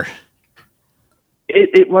argument there.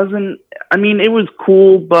 It wasn't, I mean, it was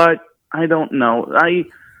cool, but I don't know.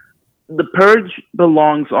 The Purge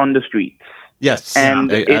belongs on the streets. Yes.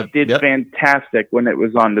 And it did fantastic when it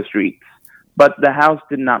was on the streets. But the house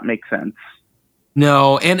did not make sense.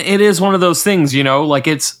 No, and it is one of those things,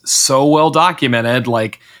 it's so well documented,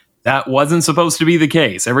 that wasn't supposed to be the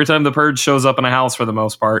case. Every time the Purge shows up in a house, for the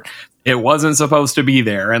most part, it wasn't supposed to be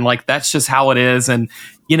there. And that's just how it is. And,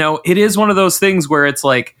 it is one of those things where it's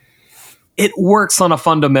it works on a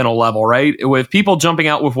fundamental level, right? With people jumping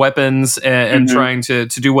out with weapons and trying to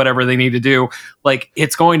do whatever they need to do,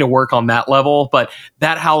 it's going to work on that level. But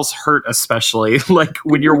that house hurt especially.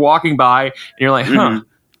 When you're walking by and you're like,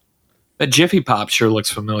 that Jiffy Pop sure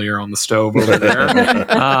looks familiar on the stove over there.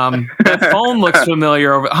 That phone looks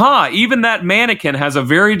familiar over. Even that mannequin has a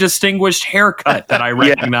very distinguished haircut that I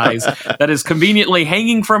recognize that is conveniently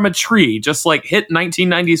hanging from a tree, just like hit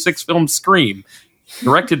 1996 film Scream,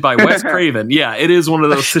 directed by Wes Craven. Yeah, it is one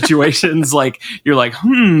of those situations you're like,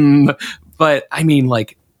 But I mean,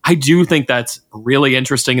 I do think that's really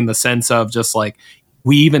interesting in the sense of just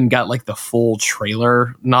we even got the full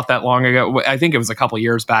trailer not that long ago. I think it was a couple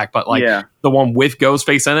years back, but the one with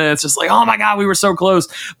Ghostface in it, it's just oh my God, we were so close.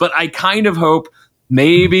 But I kind of hope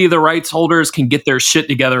maybe the rights holders can get their shit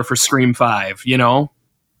together for Scream 5,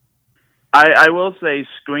 I will say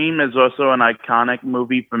Scream is also an iconic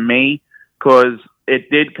movie for me because it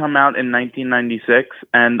did come out in 1996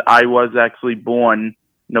 and I was actually born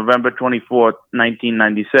November 24th,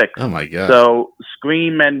 1996. Oh my God. So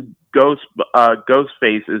Scream and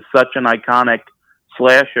Ghostface is such an iconic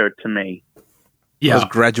slasher to me. Yeah. I was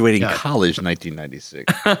graduating college in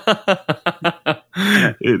 1996.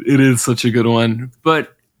 It is such a good one.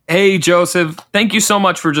 But hey, Joseph, thank you so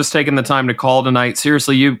much for just taking the time to call tonight.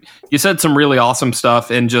 Seriously, you said some really awesome stuff,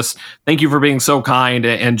 and just thank you for being so kind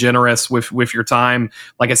and generous with your time.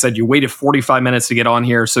 Like I said, you waited 45 minutes to get on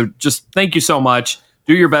here, so just thank you so much.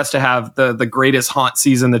 Do your best to have the greatest haunt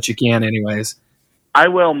season that you can anyways. I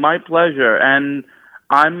will. My pleasure. And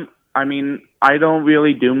I don't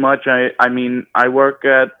really do much. I work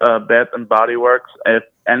at Bath and Body Works. If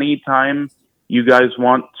any time you guys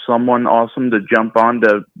want someone awesome to jump on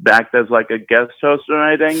to act as a guest host or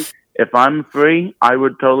anything, if I'm free, I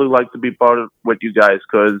would totally like to be part of with you guys.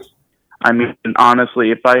 Because,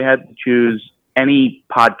 honestly, if I had to choose any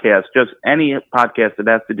podcast, just any podcast that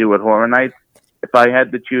has to do with Horror Nights, if I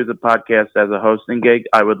had to choose a podcast as a hosting gig,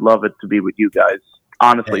 I would love it to be with you guys.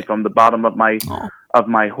 Honestly, from the bottom of my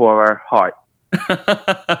horror heart.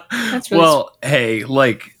 That's really well, hey,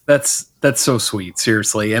 that's so sweet,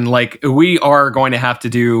 seriously. And we are going to have to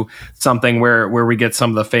do something where we get some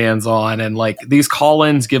of the fans on, and these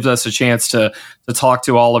call-ins gives us a chance to talk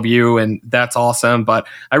to all of you, and that's awesome. But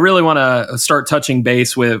I really want to start touching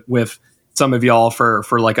base with some of y'all for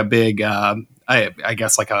a big I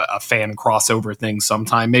guess like a fan crossover thing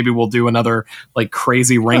sometime. Maybe we'll do another like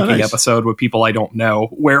crazy ranking episode with people I don't know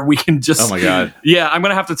where we can just. Oh my God. Yeah, I'm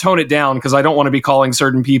gonna have to tone it down because I don't want to be calling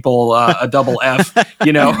certain people a double F.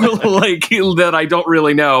 You know, like that I don't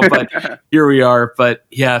really know. But here we are. But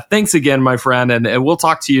yeah, thanks again, my friend, and we'll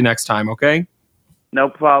talk to you next time. Okay. No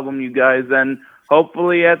problem, you guys. And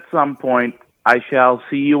hopefully at some point I shall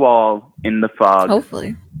see you all in the fog.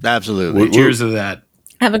 Hopefully. Absolutely. Cheers to that.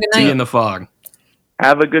 Have a good night. See you in the fog.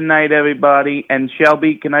 Have a good night, everybody. And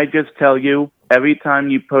Shelby, can I just tell you, every time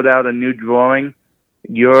you put out a new drawing,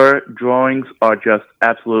 your drawings are just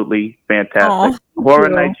absolutely fantastic. Horror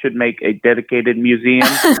Nights should make a dedicated museum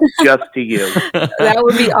just to you. That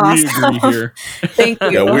would be awesome. We agree here. Thank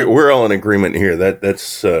you. Yeah, we're all in agreement here.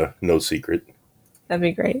 That's no secret. That'd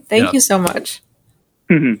be great. Thank you so much.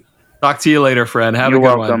 Talk to you later, Fred. Have You're a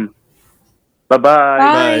good welcome. one. Bye-bye.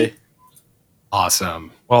 Bye.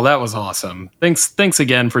 Awesome. Well, that was awesome. Thanks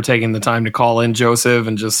again for taking the time to call in, Joseph,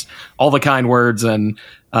 and just all the kind words. And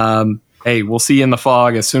hey, we'll see you in the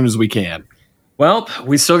fog as soon as we can. Well,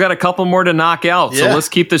 we still got a couple more to knock out, so let's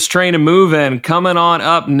keep this train moving. Coming on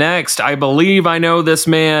up next, I believe I know this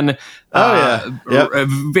man. A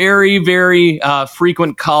very, very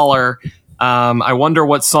frequent caller. I wonder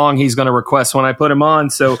what song he's going to request when I put him on.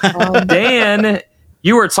 So, Dan,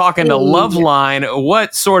 you were talking to Loveline.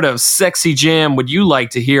 What sort of sexy jam would you like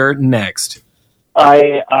to hear next?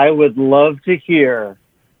 I would love to hear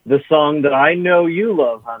the song that I know you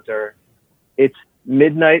love, Hunter. It's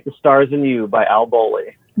Midnight, the Stars and You by Al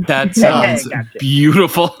Boley. That sounds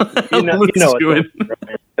beautiful. You know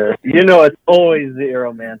it's always the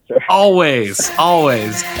Aeromancer. Always. How are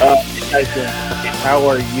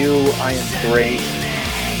you? I am great.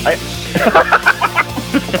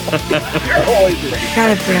 You're always great.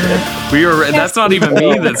 God damn it. That's not even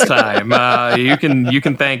me this time. You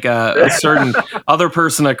can thank a certain other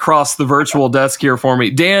person across the virtual desk here for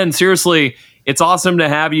me. Dan, seriously, it's awesome to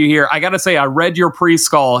have you here. I got to say, I read your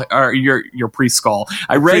pre-call or your pre-call.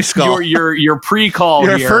 I read your pre-call.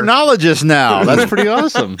 You're here. a phrenologist now. That's pretty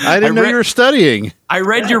awesome. I didn't know you were studying. I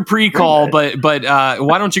read your pre-call, but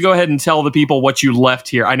why don't you go ahead and tell the people what you left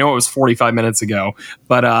here? I know it was 45 minutes ago,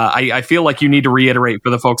 but I feel like you need to reiterate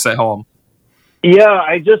for the folks at home. Yeah,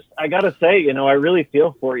 I gotta say, I really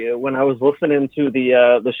feel for you. When I was listening to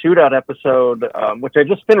the shootout episode, which I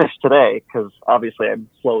just finished today, because obviously I'm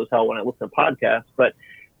slow as hell when I listen to podcasts, but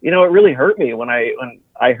it really hurt me when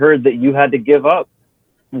I heard that you had to give up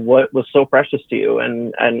what was so precious to you,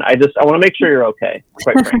 and I want to make sure you're okay,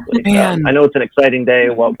 quite frankly. I know it's an exciting day,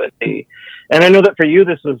 and I know that for you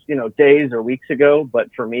this was days or weeks ago, but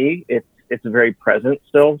for me it's very present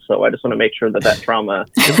still. So I just want to make sure that trauma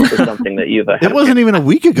is something that you've had. It wasn't even a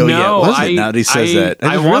week ago yet, was it? Now that he says that.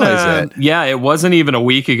 I just realized that. Yeah, it wasn't even a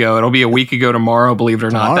week ago. It'll be a week ago tomorrow, believe it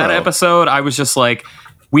or not. That episode, I was just like,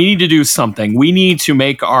 we need to do something. We need to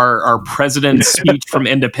make our president's speech from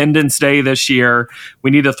Independence Day this year.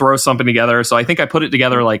 We need to throw something together. So I think I put it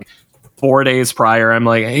together like 4 days prior. I'm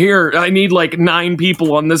like, here, I need like 9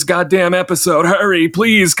 people on this goddamn episode. Hurry,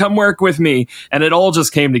 please come work with me. And it all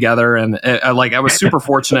just came together. And I was super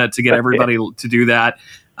fortunate to get everybody to do that.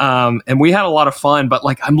 And we had a lot of fun. But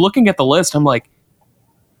like, I'm looking at the list. I'm like,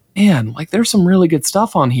 man, like there's some really good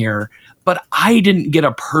stuff on here. But I didn't get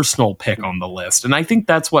a personal pick on the list. And I think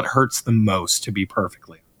that's what hurts the most, to be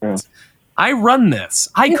perfectly honest. I run this.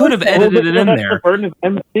 I could have edited it in there. The burden of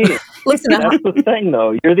MC. Listen, that's the thing,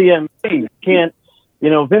 though. You're the MC. You can't,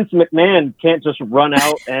 Vince McMahon can't just run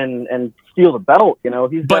out and steal the belt. He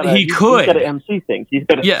could. He's got to MC things. He's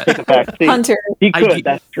got to take a back seat. Hunter. He could.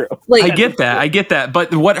 That's true. I get that.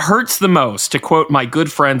 But what hurts the most, to quote my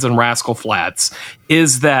good friends in Rascal Flatts,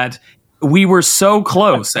 is that we were so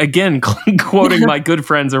close. Again, quoting my good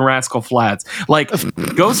friends in Rascal Flatts, like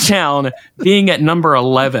Ghost Town being at number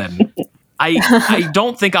 11. I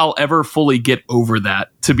don't think I'll ever fully get over that,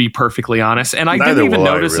 to be perfectly honest. And I didn't even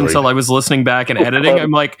notice until I was listeling back and editing. I'm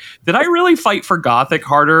like, did I really fight for Gothic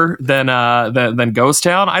harder than Ghost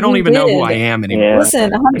Town? I don't even know who I am anymore. Yeah.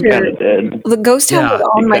 Listen, Hunter, the Ghost Town was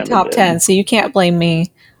on my top 10, so you can't blame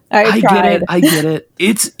me. I get it.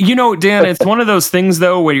 It's, Dan, it's one of those things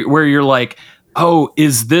though where you're like, oh,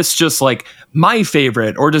 is this just like my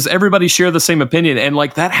favorite, or does everybody share the same opinion? And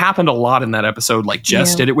like that happened a lot in that episode. Like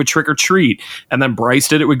Jess did it with Trick or Treat, and then Bryce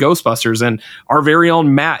did it with Ghostbusters, and our very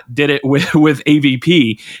own Matt did it with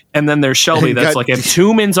AVP. And then there's Shelby that's like, if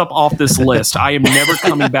Tomb ends up off this list, I am never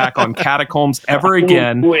coming back on Catacombs ever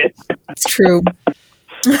again. It's true.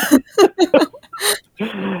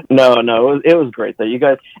 No, it was great that you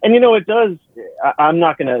guys, and it does. I'm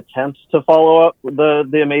not going to attempt to follow up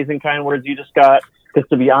the amazing kind words you just got. Because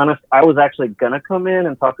to be honest, I was actually gonna come in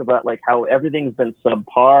and talk about like how everything's been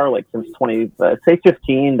subpar, like since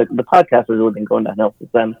 2015. The podcast has really been going downhill since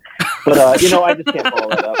then. But I just can't follow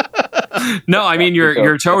that up. No, I mean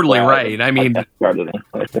you're totally right. I mean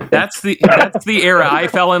that's the era I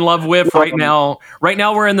fell in love with. Right now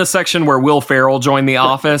we're in the section where Will Ferrell joined The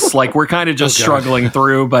Office. Like we're kind of just struggling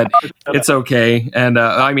through, but it's okay. And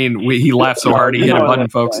I mean he laughed so hard he hit a button,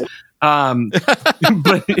 folks. But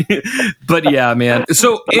yeah, man.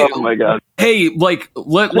 So, oh my God. Hey, like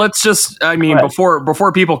let's just. I mean,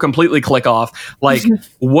 before people completely click off, like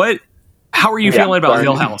how are you feeling about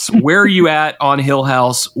Hill House? Where are you at on Hill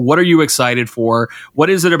House? What are you excited for? What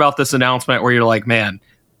is it about this announcement where you're like, man,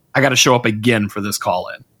 I got to show up again for this call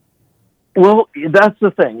in? Well, that's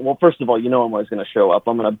the thing. Well, first of all, I'm always going to show up.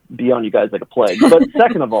 I'm going to be on you guys like a plague. But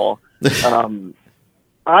second of all,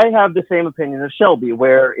 I have the same opinion as Shelby,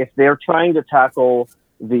 where if they're trying to tackle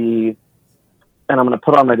and I'm going to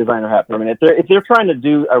put on my designer hat for a minute, if they're trying to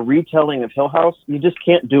do a retelling of Hill House, you just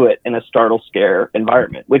can't do it in a startle scare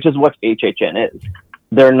environment, which is what HHN is.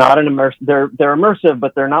 They're not they're immersive,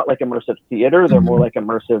 but they're not like immersive theater. They're more like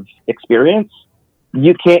immersive experience.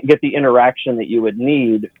 You can't get the interaction that you would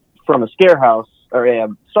need from a scare house or a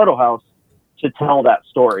startle house to tell that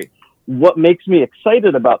story. What makes me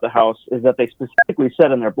excited about the house is that they specifically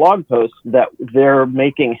said in their blog post that they're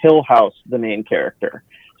making Hill House the main character.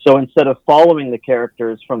 So instead of following the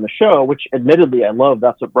characters from the show, which admittedly I love,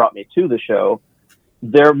 that's what brought me to the show,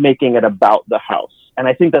 they're making it about the house. And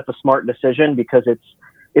I think that's a smart decision because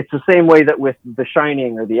it's the same way that with The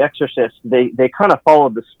Shining or The Exorcist, they kind of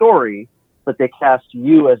followed the story, but they cast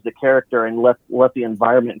you as the character and let the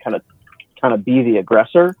environment kind of be the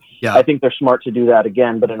aggressor. Yeah. I think they're smart to do that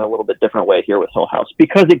again, but in a little bit different way here with Hill House,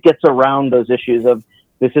 because it gets around those issues of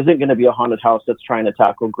this isn't going to be a haunted house that's trying to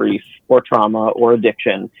tackle grief or trauma or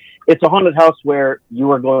addiction. It's a haunted house where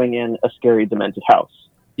you are going in a scary, demented house.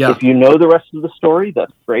 Yeah. If you know the rest of the story,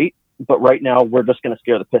 that's great. But right now we're just going to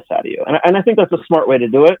scare the piss out of you. And I think that's a smart way to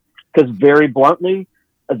do it, because very bluntly,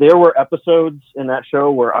 there were episodes in that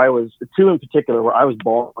show where I was, two in particular, where I was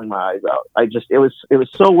bawling my eyes out. It was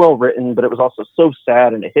so well written, but it was also so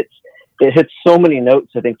sad, and it hits so many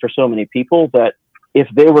notes, I think, for so many people, that if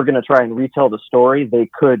they were going to try and retell the story, they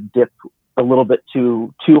could dip a little bit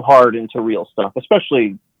too hard into real stuff,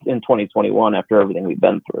 especially in 2021 after everything we've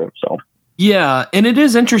been through. So yeah, and it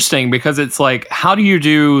is interesting because it's like, how do you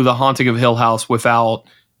do The Haunting of Hill House without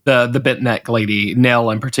the bit neck lady, Nell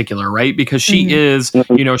in particular, right? Because she is,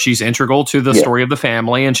 she's integral to the story of the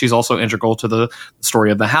family, and she's also integral to the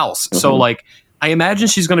story of the house. So like, I imagine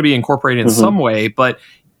she's going to be incorporated in some way, but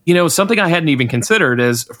something I hadn't even considered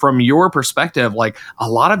is, from your perspective, like a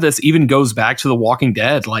lot of this even goes back to The Walking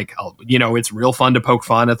Dead. Like, it's real fun to poke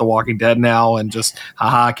fun at The Walking Dead now and just,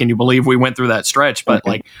 haha, can you believe we went through that stretch? But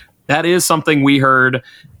like, that is something we heard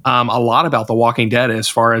a lot about The Walking Dead, as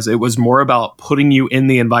far as it was more about putting you in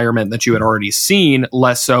the environment that you had already seen,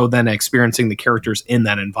 less so than experiencing the characters in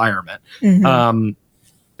that environment.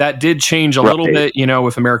 That did change a little bit,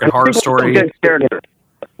 with American Horror Story.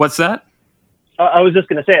 What's that? I was just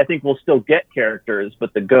going to say, I think we'll still get characters,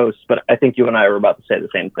 but the ghosts. But I think you and I were about to say the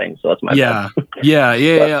same thing, so that's my bad.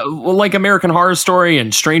 Yeah. Well, like American Horror Story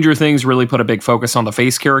and Stranger Things really put a big focus on the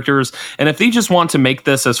face characters, and if they just want to make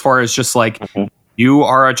this as far as just like you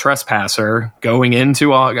are a trespasser going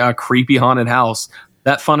into a creepy haunted house,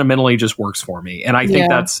 that fundamentally just works for me, and I think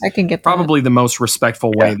that's probably the most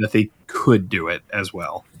respectful way that they could do it as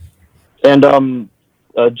well. And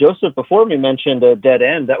Joseph, before me, mentioned Dead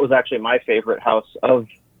End. That was actually my favorite house of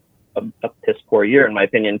a piss poor year, in my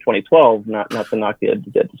opinion, 2012. Not to knock the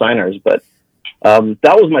designers, but that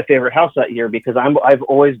was my favorite house that year, because I've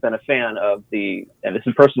always been a fan of and this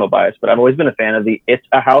is personal bias, but I've always been a fan of it's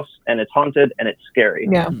a house and it's haunted and it's scary.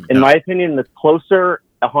 Yeah. In my opinion, the closer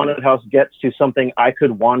a haunted house gets to something I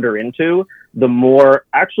could wander into, the more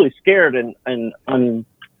actually scared and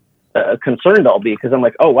concerned I'll be, because I'm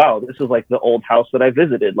like, oh wow, this is like the old house that I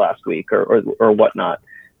visited last week or whatnot.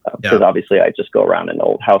 Because obviously I just go around in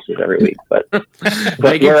old houses every week, but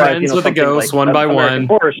making friends with the ghosts like one by one.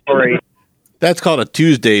 Horror Story. That's called a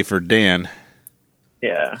Tuesday for Dan.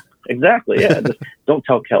 Yeah, exactly. Yeah, just don't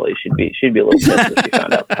tell Kelly. She'd be a little pissed if she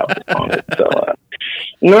found out the house is haunted. So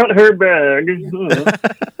not her bag.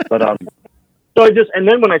 But so and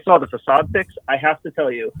then when I saw the facade pics, I have to tell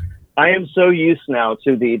you, I am so used now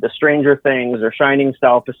to the Stranger Things or Shining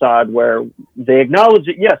style facade, where they acknowledge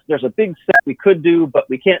that, yes, there's a big set we could do, but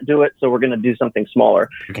we can't do it, so we're going to do something smaller.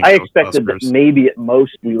 I expected that maybe at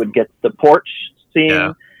most we would get the porch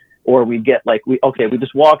scene, or we get we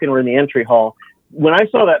just walk and we're in the entry hall. When I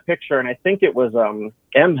saw that picture, and I think it was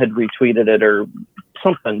M had retweeted it or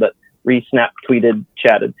something that re-snap tweeted,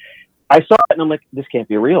 chatted. I saw it and I'm like, this can't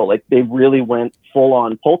be real. Like, they really went full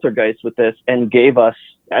on poltergeist with this and gave us,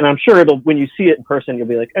 and I'm sure when you see it in person, you'll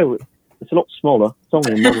be like, oh, it's a lot smaller. It's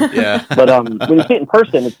only a movie. Yeah. But when you see it in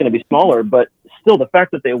person, it's going to be smaller. But still, the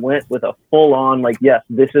fact that they went with a full on, like, yes,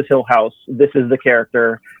 this is Hill House. This is the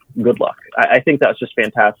character. Good luck. I think that's just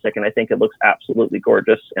fantastic. And I think it looks absolutely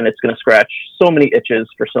gorgeous. And it's going to scratch so many itches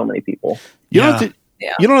for so many people. You don't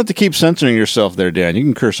have to keep censoring yourself there, Dan. You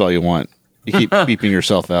can curse all you want. You keep beeping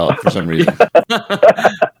yourself out for some reason.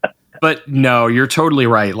 But no, you're totally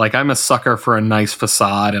right. Like, I'm a sucker for a nice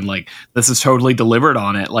facade, and like, this is totally delivered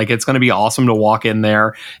on it. Like, it's going to be awesome to walk in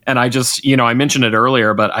there. And I just, I mentioned it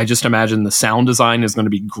earlier, but I just imagine the sound design is going to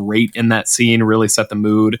be great in that scene, really set the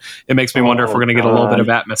mood. It makes me wonder if we're going to get a little bit of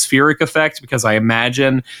atmospheric effect, because I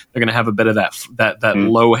imagine they're going to have a bit of that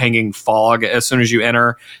low hanging fog as soon as you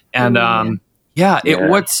enter. And,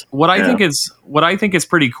 what I think is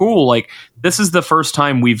pretty cool. Like, this is the first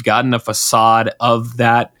time we've gotten a facade of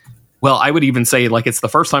that. Well, I would even say, like, it's the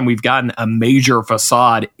first time we've gotten a major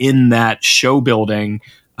facade in that show building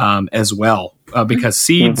as well. Because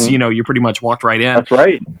Seeds, you pretty much walked right in. That's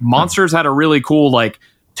right. Monsters had a really cool, like,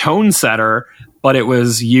 tone setter, but it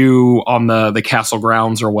was you on the castle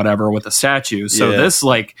grounds or whatever with the statue. So this,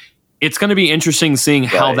 like, it's going to be interesting seeing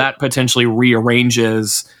how that potentially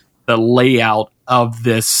rearranges the layout of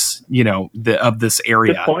this, of this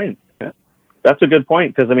area. Good point. Yeah. That's a good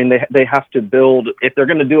point, because I mean, they have to build, if they're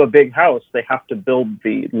going to do a big house, they have to build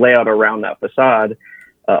the layout around that facade.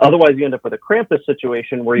 Otherwise, you end up with a Krampus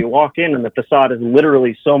situation where you walk in and the facade is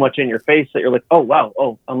literally so much in your face that you're like, oh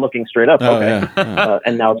wow, I'm looking straight up,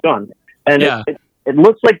 and now it's gone. And it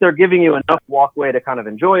looks like they're giving you enough walkway to kind of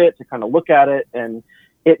enjoy it, to kind of look at it, and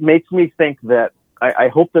it makes me think that I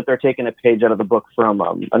hope that they're taking a page out of the book from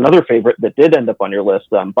another favorite that did end up on your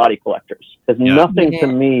list, Body Collectors. Because nothing to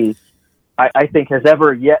me, I think, has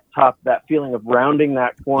ever yet topped that feeling of rounding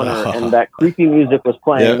that corner and that creepy music was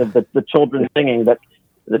playing, the children singing that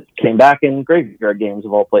came back in Graveyard Games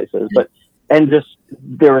of all places. And just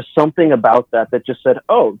there was something about that just said,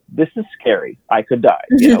 oh, this is scary. I could die.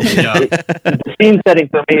 The scene setting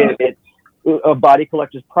for me, Body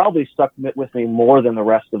Collectors probably stuck with me more than the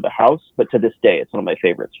rest of the house, but to this day, it's one of my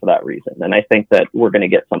favorites for that reason. And I think that we're going to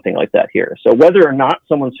get something like that here. So whether or not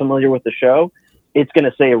someone's familiar with the show, it's going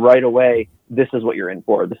to say right away, this is what you're in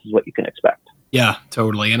for. This is what you can expect. Yeah,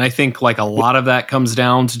 totally. And I think like a lot of that comes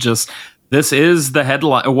down to just, this is the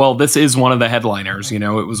headline. Well, this is one of the headliners. It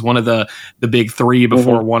was one of the big three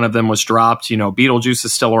before one of them was dropped. Beetlejuice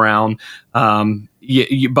is still around.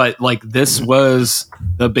 But like, this was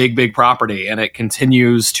the big property, and it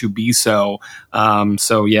continues to be so.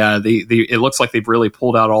 It looks like they've really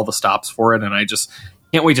pulled out all the stops for it, and I just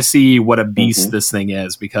can't wait to see what a beast this thing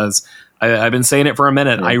is, because I've been saying it for a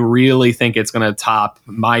minute. I really think it's going to top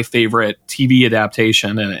my favorite TV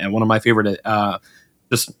adaptation and one of my favorite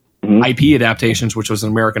IP adaptations, which was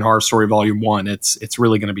an American Horror Story Volume 1. It's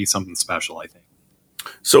really going to be something special, I think.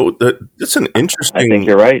 So it's an interesting... I think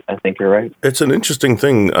you're right. It's an interesting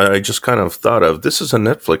thing I just kind of thought of. This is a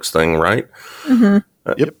Netflix thing, right?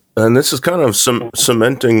 Mm-hmm. Yep. And this is kind of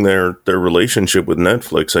cementing their relationship with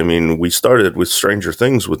Netflix. I mean, we started with Stranger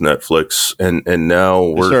Things with Netflix, and now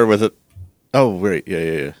we're... started with it. Oh, wait.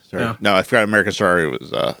 Yeah. Sorry. Yeah. No, I forgot American Story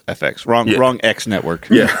was FX. Wrong X network.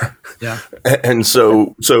 Yeah. And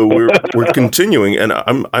so we're continuing, and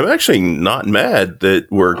I'm actually not mad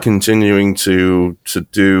that we're continuing to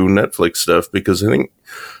do Netflix stuff, because I think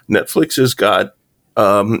Netflix has got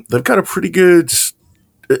they've got a pretty good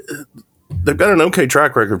they've got an okay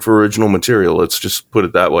track record for original material. Let's just put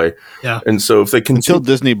it that way. Yeah. And so if they until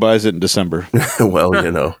Disney buys it in December, well,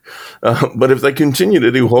 but if they continue to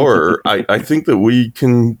do horror, I think that we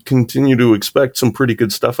can continue to expect some pretty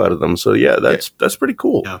good stuff out of them. So yeah, that's pretty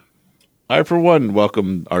cool. Yeah. I, for one,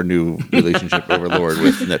 welcome our new relationship overlord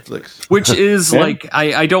with Netflix. Which is like,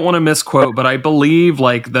 I don't want to misquote, but I believe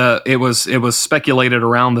like it was speculated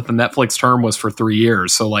around that the Netflix term was for 3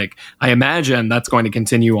 years. So like, I imagine that's going to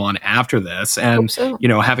continue on after this. And,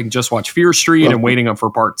 having just watched Fear Street and waiting up for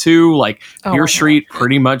part 2, like Fear Street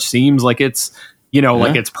pretty much seems like it's,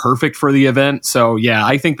 like it's perfect for the event. So yeah,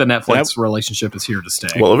 I think the Netflix relationship is here to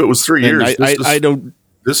stay. Well, if it was 3 years, I don't...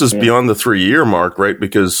 This is beyond the 3-year mark, right?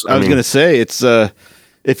 Because I was going to say it's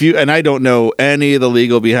if you, and I don't know any of the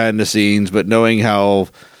legal behind the scenes, but knowing how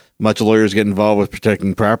much lawyers get involved with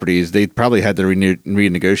protecting properties, they probably had to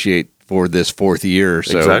renegotiate for this fourth year.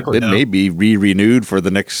 So Exactly. it may be re-renewed for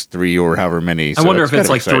the next 3 or however many. I So wonder if it's kinda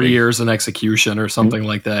like exciting. 3 years in execution or something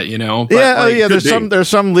like that, you know? But, Yeah, like, There's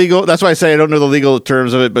some legal. That's why I say I don't know the legal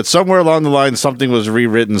terms of it, but somewhere along the line, something was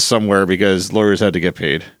rewritten somewhere because lawyers had to get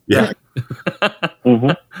paid. Yeah.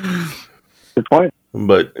 Good point.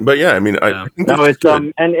 But yeah, I mean, I think No, that's it's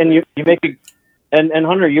good. and you make a and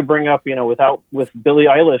Hunter, you bring up, you know, with Billie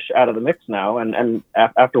Eilish out of the mix now, and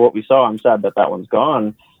after what we saw, I'm sad that one's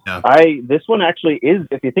gone. Yeah. This one actually is,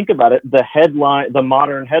 if you think about it, the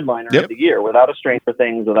modern headliner of the year, without a Stranger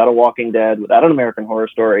Things, without a Walking Dead, without an American Horror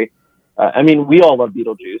Story. I mean, we all love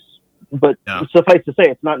Beetlejuice, but suffice to say,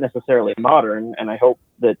 it's not necessarily modern. And I hope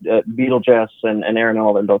that Beetlejuice and Aaron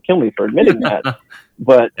Alden don't kill me for admitting that.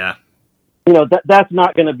 But you know, that's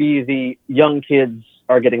not going to be the young kids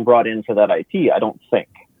are getting brought in for that IP, I don't think.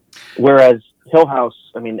 Whereas Hill House,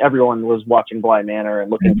 I mean, everyone was watching Bly Manor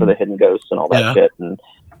and looking for the hidden ghosts and all that shit. And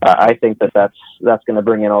I think that's going to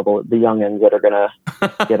bring in all the youngins that are going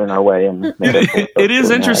to get in our way. And it is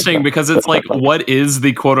interesting because it's like, what is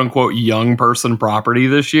the quote unquote young person property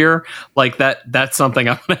this year? Like that's something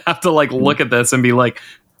I'm going to have to like look at this and be like,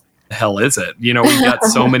 the hell is it? You know, we've got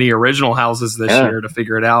so many original houses this year to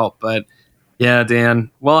figure it out. But yeah,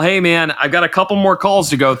 Dan. Well, hey man, I've got a couple more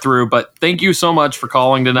calls to go through, but thank you so much for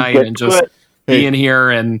calling tonight and just being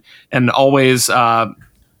here and always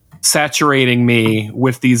saturating me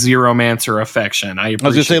with the Zeromancer affection. I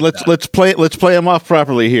was gonna say let's play him off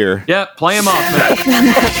properly here. Yeah, play him off.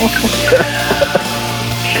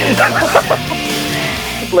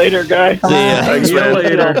 Later, guys. See you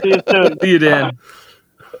later. See you soon. See you, Dan.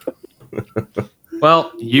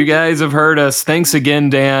 Well, you guys have heard us. Thanks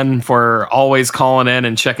again, Dan, for always calling in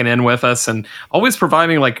and checking in with us and always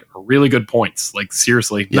providing like really good points. Like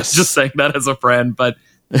seriously, not just saying that as a friend, but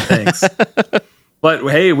thanks. But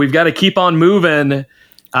hey, we've got to keep on moving.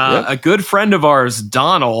 A good friend of ours,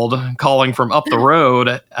 Donald, calling from up the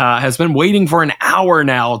road, has been waiting for an hour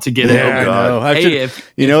now to get in.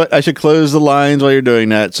 You know what? I should close the lines while you're doing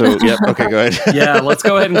that. So, okay, go ahead. Yeah, let's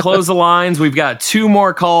go ahead and close the lines. We've got 2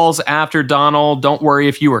 more calls after Donald. Don't worry,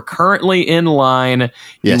 if you are currently in line,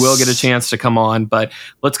 you will get a chance to come on. But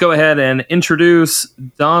let's go ahead and introduce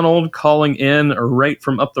Donald calling in right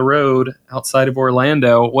from up the road outside of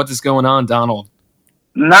Orlando. What is going on, Donald?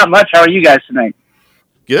 Not much. How are you guys tonight?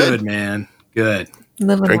 Good, man. Good.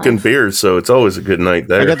 Drinking beers, so it's always a good night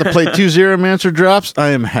there. I got to play 2 Zeromancer drops. I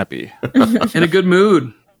am happy. In a good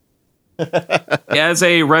mood. As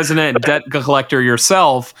a resident debt collector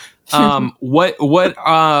yourself, what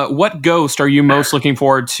ghost are you most looking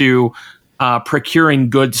forward to procuring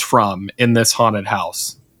goods from in this haunted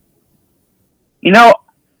house? You know,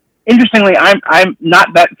 interestingly, I'm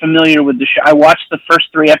not that familiar with the show. I watched the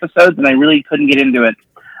first 3 episodes and I really couldn't get into it.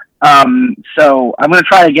 So I'm going to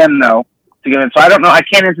try again though to get it. So I don't know. I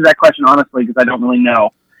can't answer that question honestly because I don't really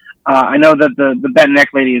know. I know that the bent neck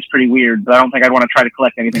lady is pretty weird, but I don't think I'd want to try to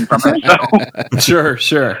collect anything from her. So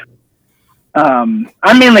sure.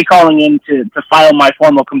 I'm mainly calling in to file my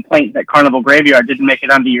formal complaint that Carnival Graveyard didn't make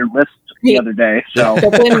it onto your list the other day. So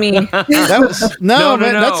That's me. That was no.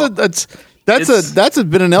 That's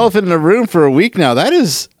been an elephant in the room for a week now. That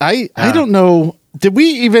is, I don't know. Did we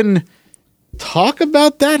even talk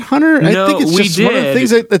about that, Hunter? No, I think it's just one of the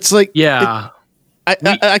things that's like,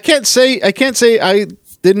 I can't say I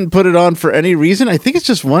didn't put it on for any reason. I think it's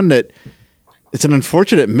just one that it's an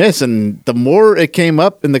unfortunate miss. And the more it came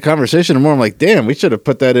up in the conversation, the more I'm like, damn, we should have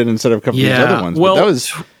put that in instead of a couple of these other ones. Well, but that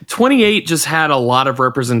was 28 just had a lot of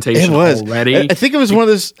representation already. I think it was one of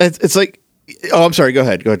those. It's like, oh, I'm sorry. Go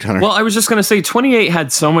ahead, Hunter. Well, I was just going to say 28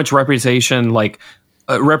 had so much representation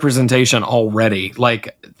already.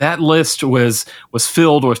 Like that list was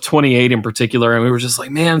filled with 28 in particular, and we were just like,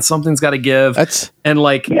 man, something's got to give.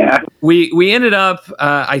 We ended up,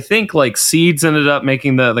 I think like Seeds ended up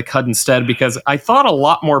making the cut instead because I thought a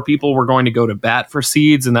lot more people were going to go to bat for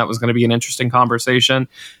Seeds, and that was going to be an interesting conversation.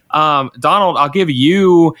 Donald, I'll give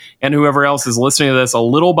you and whoever else is listening to this a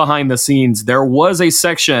little behind the scenes. There was a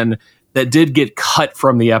section that did get cut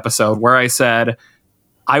from the episode where I said,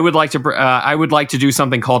 I would like to do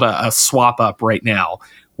something called a swap up right now,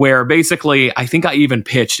 where basically I think I even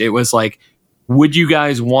pitched. It was like, would you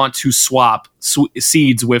guys want to swap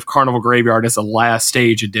Seeds with Carnival Graveyard as a last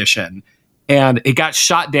stage edition? And it got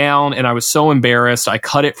shot down, and I was so embarrassed. I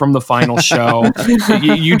cut it from the final show.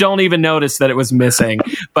 You don't even notice that it was missing,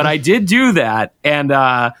 but I did do that, and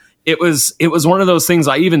it was one of those things.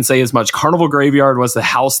 I even say as much. Carnival Graveyard was the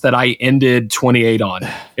house that I ended 28 on.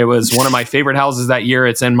 It was one of my favorite houses that year.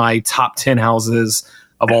 It's in my top 10 houses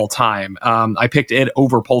of all time. I picked it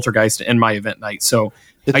over Poltergeist to end my event night. So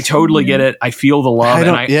I totally get it. I feel the love.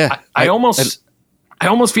 I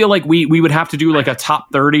almost feel like we would have to do like a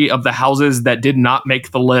top 30 of the houses that did not make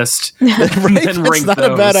the list. Right? That's not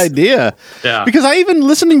a bad idea. Yeah. Because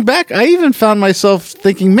listening back, I even found myself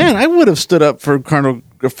thinking, man, I would have stood up for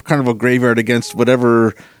Carnival Graveyard against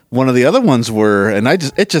whatever one of the other ones were. And I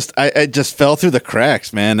just fell through the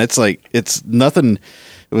cracks, man. It's like, it's nothing.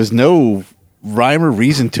 It was no rhyme or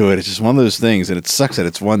reason to it. It's just one of those things, and it sucks that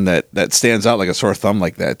it's one that stands out like a sore thumb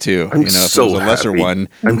like that too. I'm if so it was a lesser happy. one.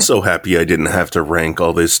 I'm so happy I didn't have to rank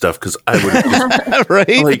all this stuff because I would have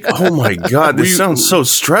right? like, oh my god, this sounds so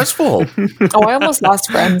stressful. Oh, I almost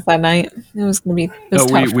lost friends that night. It was going to be.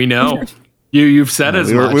 Tough. We know. You've said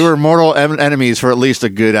as much. We were mortal enemies for at least a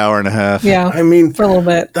good hour and a half. Yeah, I mean, for a little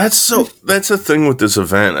bit. That's the thing with this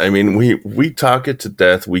event. I mean, we talk it to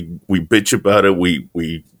death. We bitch about it.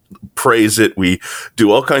 We praise it. We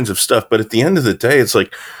do all kinds of stuff. But at the end of the day, it's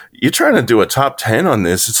like, you're trying to do a top 10 on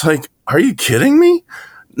this. It's like, are you kidding me?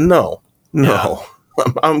 No. Yeah.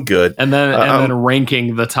 I'm good. And then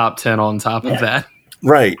ranking the top 10 on top of that.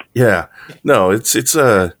 Right. Yeah. No, it's that's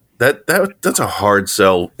a hard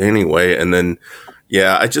sell anyway. And then,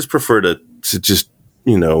 yeah, I just prefer to just,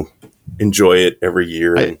 enjoy it every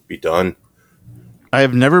year and be done. I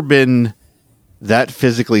have never been that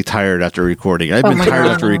physically tired after recording. I've been tired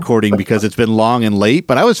after recording because it's been long and late,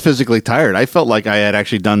 but I was physically tired. I felt like I had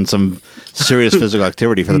actually done some serious physical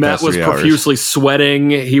activity for the past 3 hours. Matt was profusely sweating.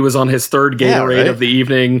 He was on his third Gatorade of the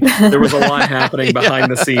evening. There was a lot happening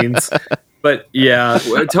behind the scenes. But yeah,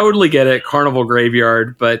 I totally get it. Carnival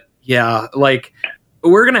Graveyard. But yeah, like,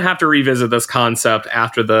 we're going to have to revisit this concept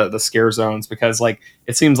after the scare zones, because like,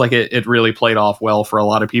 it seems like it really played off well for a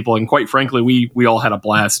lot of people. And quite frankly, we all had a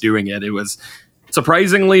blast doing it. It was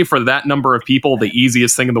surprisingly, for that number of people, the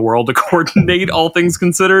easiest thing in the world to coordinate, all things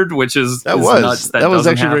considered, which is nuts. That was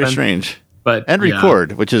actually happen. very strange. But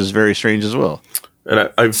record, which is very strange as well.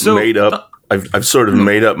 And I've sort of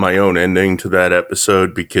made up my own ending to that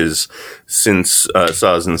episode, because since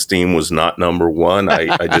Saws and Steam was not number one,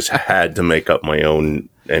 I just had to make up my own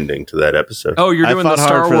ending to that episode. Oh, you're doing the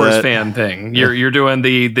Star Wars fan thing. You're doing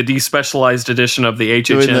the despecialized edition of the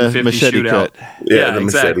HHN30 shootout. Cut. Yeah, the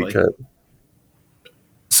exactly. Machete cut.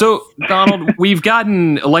 So, Donald, we've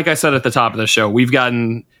gotten, like I said at the top of the show, we've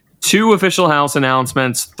gotten 2 official house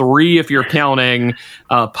announcements, 3 if you're counting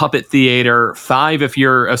Puppet Theater, 5 if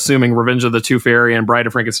you're assuming Revenge of the Tooth Fairy and Bride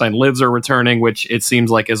of Frankenstein Lives are returning, which it seems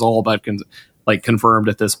like is all but confirmed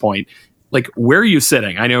at this point. Like, where are you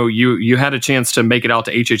sitting? I know you had a chance to make it out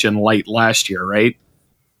to HHN Light last year, right?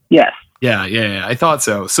 Yes. Yeah. I thought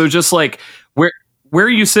so. So just like, where are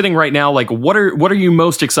you sitting right now? Like, what are you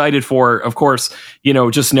most excited for? Of course,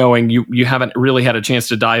 just knowing you haven't really had a chance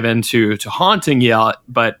to dive into Haunting yet,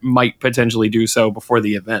 but might potentially do so before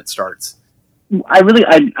the event starts. I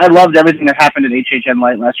loved everything that happened at HHN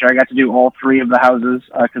Light last year. I got to do all 3 of the houses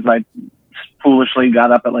because I foolishly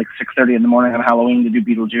got up at like 6:30 in the morning on Halloween to do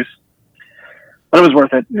Beetlejuice, but it was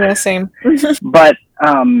worth it. Yeah, same. But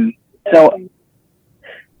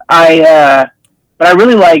I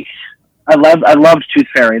really like. I loved Tooth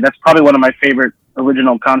Fairy. That's probably one of my favorite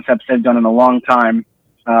original concepts they've done in a long time.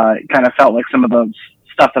 It kind of felt like some of the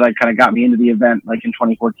stuff that kind of got me into the event, like in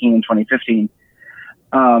 2014 and 2015.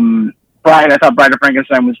 I thought Bride of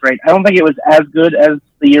Frankenstein was great. I don't think it was as good as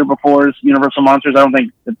the year before's Universal Monsters. I don't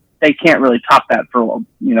think that they can't really top that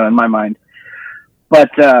in my mind.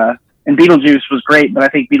 But and Beetlejuice was great, but I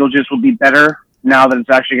think Beetlejuice will be better now that it's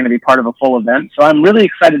actually going to be part of a full event. So I'm really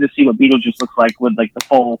excited to see what Beetlejuice looks like with like the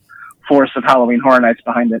full force of Halloween Horror Nights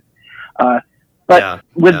behind it.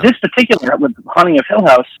 With this particular, with Haunting of Hill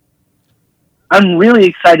House, I'm really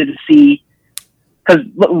excited to see, because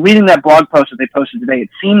reading that blog post that they posted today, it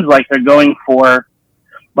seems like they're going for,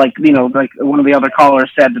 like one of the other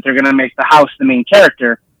callers said, that they're going to make the house the main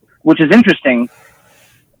character, which is interesting.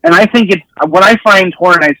 And I think what I find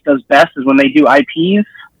Horror Nights does best is when they do IPs,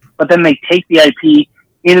 but then they take the IP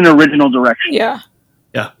in an original direction. Yeah.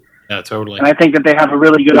 Yeah, totally. And I think that they have a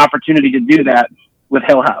really good opportunity to do that with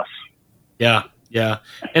Hill House. Yeah.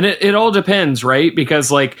 And it all depends, right? Because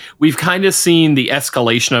like we've kind of seen the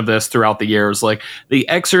escalation of this throughout the years. Like The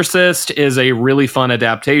Exorcist is a really fun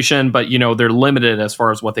adaptation, but they're limited as far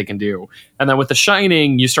as what they can do. And then with The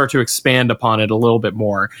Shining, you start to expand upon it a little bit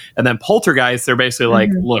more. And then Poltergeist, they're basically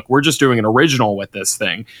like, look, we're just doing an original with this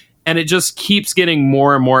thing. And it just keeps getting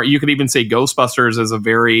more and more. You could even say Ghostbusters is a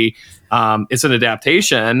very, it's an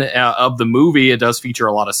adaptation of the movie. It does feature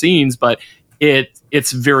a lot of scenes, but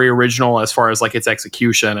it's very original as far as like its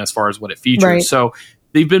execution, as far as what it features. Right. So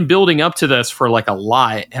they've been building up to this for like a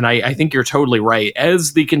lot. And I think you're totally right.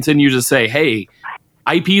 As they continue to say, hey,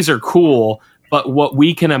 IPs are cool, but what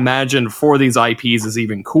we can imagine for these IPs is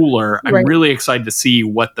even cooler. I'm Right. really excited to see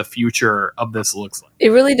what the future of this looks like. It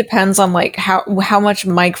really depends on like how much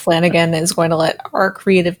Mike Flanagan is going to let our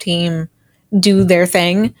creative team do their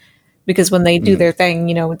thing, because when they do their thing,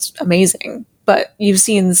 it's amazing. But you've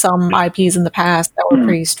seen some IPs in the past that were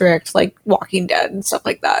pretty strict, like Walking Dead and stuff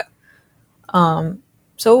like that.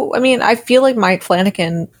 So I mean, I feel like Mike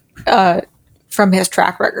Flanagan, from his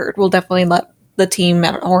track record, will definitely let the team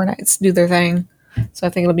at Horror Nights do their thing. So I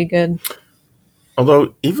think it'll be good.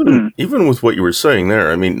 Although even with what you were saying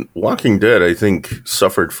there, I mean, Walking Dead, I think,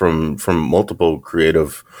 suffered from multiple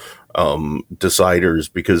creative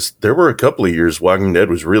deciders, because there were a couple of years Walking Dead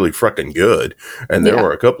was really fucking good, and there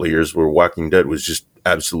were a couple of years where Walking Dead was just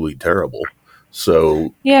absolutely terrible.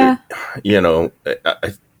 So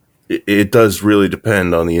it does really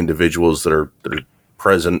depend on the individuals that are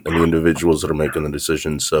present and the individuals that are making the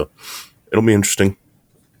decisions. So it'll be interesting.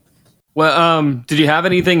 Well, did you have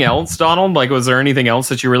anything else, Donald? Like, was there anything else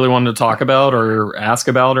that you really wanted to talk about or ask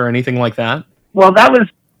about or anything like that? Well, that was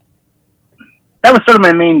sort of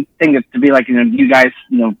my main thing, to be like, you guys,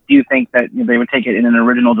 do you think that they would take it in an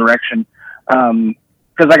original direction?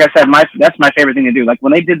 Because like I said, that's my favorite thing to do. Like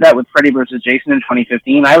when they did that with Freddy vs. Jason in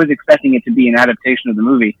 2015, I was expecting it to be an adaptation of the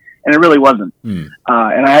movie, and it really wasn't. And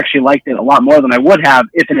I actually liked it a lot more than I would have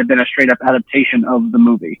if it had been a straight up adaptation of the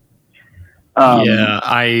movie.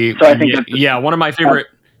 I think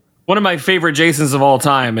one of my favorite Jasons of all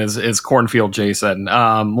time is Cornfield Jason.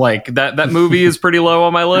 Like that movie is pretty low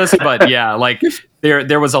on my list, but yeah, like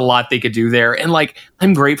there was a lot they could do there, and like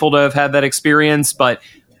I'm grateful to have had that experience, but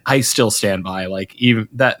I still stand by, like, even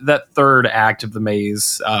that third act of the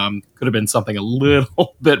maze could have been something a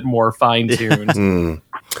little bit more fine tuned.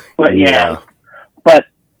 But but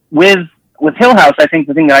with Hill House, I think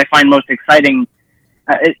the thing that I find most exciting,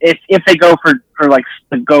 if they go for like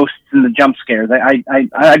the ghosts and the jump scares,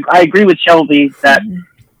 I agree with Shelby that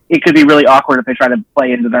it could be really awkward if they try to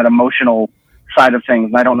play into that emotional side of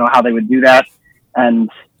things. I don't know how they would do that, and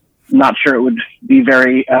I'm not sure it would be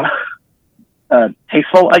very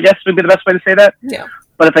tasteful, I guess would be the best way to say that. Yeah.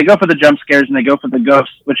 But if they go for the jump scares and they go for the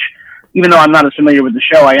ghosts, which even though I'm not as familiar with the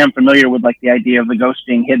show, I am familiar with like the idea of the ghost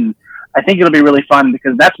being hidden. I think it'll be really fun,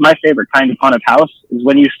 because that's my favorite kind of haunted house, is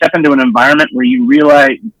when you step into an environment where you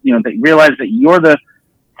realize that you're the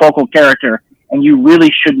focal character and you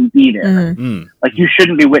really shouldn't be there. Like you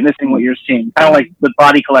shouldn't be witnessing what you're seeing. Kind of like with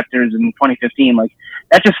Body Collectors in 2015, like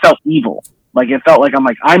that just felt evil. Like it felt like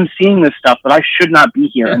I'm seeing this stuff, but I should not be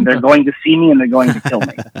here, and they're going to see me and they're going to kill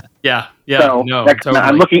me. Yeah. So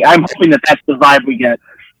Totally. I'm hoping that that's the vibe we get.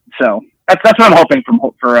 So that's what I'm hoping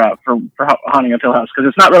for Haunting of Hill House, because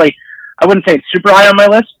it's not really, I wouldn't say it's super high on my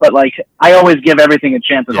list, but like I always give everything a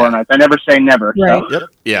chance at Horror Nights. I never say never. Right. So.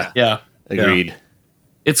 Yep. Yeah. Agreed. Yeah.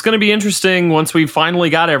 It's going to be interesting once we finally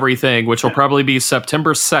got everything, which will probably be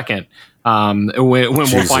September 2nd. When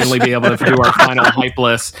we'll finally be able to do our final hype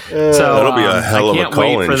list. So that'll be a hell of a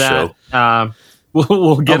call-in show.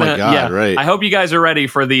 We'll get right. I hope you guys are ready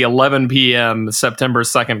for the 11 p.m. September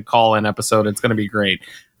 2nd call-in episode. It's going to be great.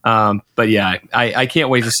 But yeah, I can't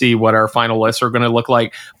wait to see what our final lists are going to look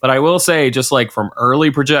like. But I will say, just like from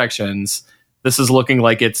early projections, this is looking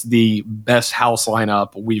like it's the best house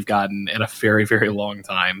lineup we've gotten in a very, very long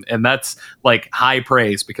time. And that's like high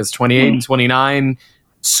praise, because 28 and 29,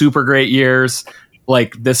 super great years.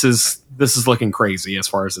 Like this is looking crazy as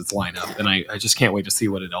far as its lineup. And I just can't wait to see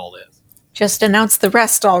what it all is. Just announced the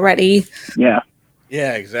rest already. Yeah.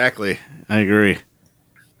 Yeah, exactly. I agree.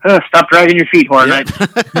 Stop dragging your feet, Horror Nights.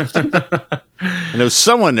 I know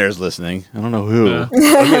someone there's listening. I don't know who.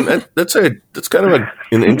 I mean, that's kind of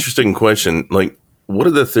an interesting question. Like, what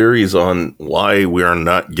are the theories on why we are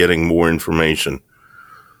not getting more information?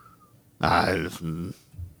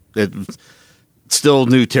 It's still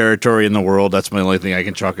new territory in the world. That's my only thing I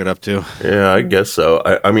can chalk it up to. Yeah, I guess so.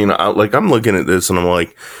 I mean, I'm looking at this and I'm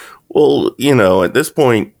like, well, at this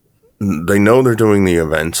point, they know they're doing the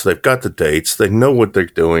events. They've got the dates. They know what they're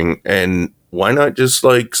doing. And why not just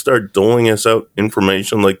like start doling us out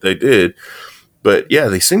information like they did? But yeah,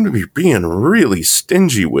 they seem to be being really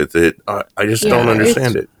stingy with it. I just don't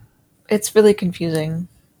understand it. It's really confusing.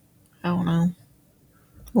 I don't know.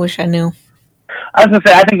 Wish I knew. I was going to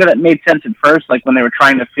say, I think that it made sense at first, like when they were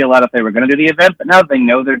trying to feel out if they were going to do the event, but now that they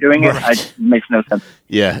know they're doing it, it makes no sense.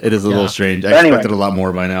 Yeah, it is a little strange. I expected a lot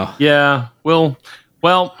more by now. Yeah, well,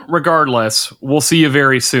 regardless, we'll see you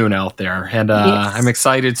very soon out there. And yes. I'm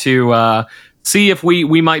excited to see if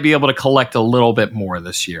we might be able to collect a little bit more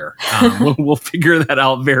this year. We'll figure that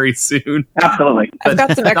out very soon. Absolutely. I've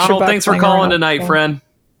got some extra Donald, thanks for calling tonight, friend.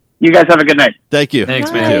 You guys have a good night. Thank you. Thanks,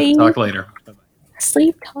 Bye. man. Talk later.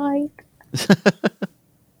 Sleep tight.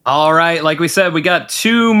 All right, like we said, we got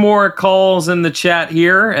 2 more calls in the chat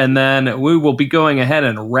here, and then we will be going ahead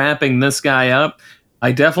and wrapping this guy up.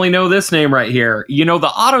 I definitely know this name right here. You know, the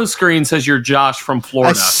auto screen says you're Josh from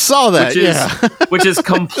Florida. I saw that, which is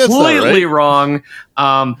completely wrong.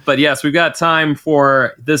 But yes, we've got time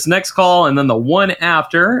for this next call and then the one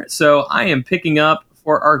after. So I am picking up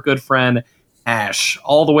for our good friend Ash,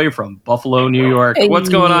 all the way from Buffalo, New York. Hey. What's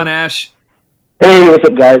going on, Ash? Hey, what's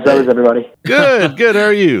up, guys? How is everybody? Good. How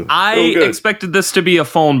are you? I expected this to be a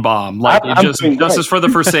phone bomb, like Justice for the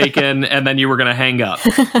Forsaken, and then you were going to hang up.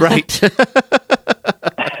 Right.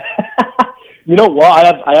 You know what?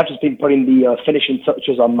 I have just been putting the finishing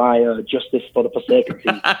touches on my Justice for the Forsaken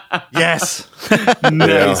team. Yes.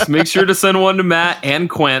 Nice. Yeah. Make sure to send one to Matt and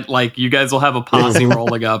Quint. Like, you guys will have a posse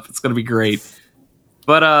rolling up. It's going to be great.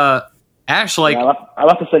 But, Ash, like... Yeah, I'll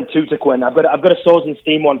have to send 2 to Quinn. I've got a Swords and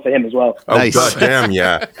Steam one for him as well. Oh, nice. God damn,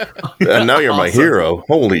 yeah. And now you're my hero.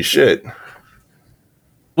 Holy shit.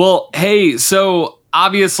 Well, hey, so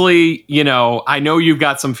obviously, you know, I know you've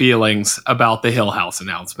got some feelings about the Hill House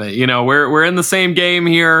announcement. You know, we're in the same game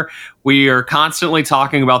here. We are constantly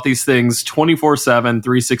talking about these things 24/7,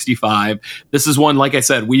 365. This is one, like I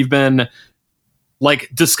said, we've been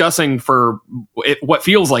like discussing for what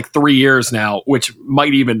feels like 3 years now, which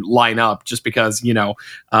might even line up just because, you know,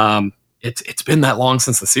 it's been that long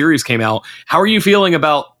since the series came out. How are you feeling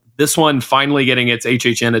about this one finally getting its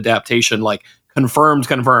HHN adaptation, like confirmed?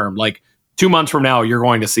 Like 2 months from now, you're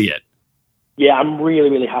going to see it. Yeah, I'm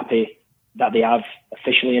really, really happy that they have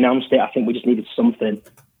officially announced it. I think we just needed something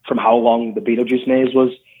from how long the Beetlejuice maze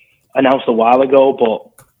was announced a while ago,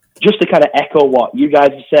 but just to kind of echo what you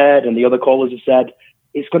guys have said and the other callers have said,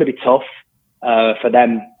 it's going to be tough for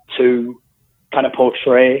them to kind of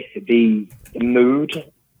portray the mood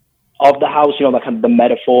of the house, you know, like kind of the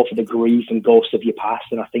metaphor for the grief and ghosts of your past.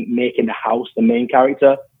 And I think making the house the main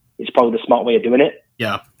character is probably the smart way of doing it.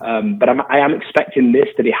 Yeah. But I am expecting this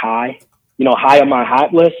to be high on my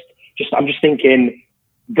hype list. I'm just thinking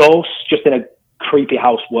ghosts just in a creepy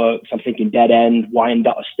house works. I'm thinking Dead End,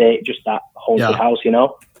 Wyandotte Estate, just that haunted house, you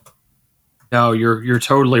know? No, you're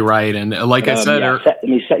totally right, and like I said,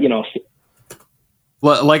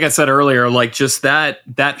 like I said earlier, like just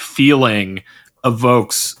that feeling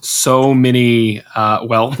evokes so many.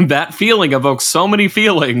 That feeling evokes so many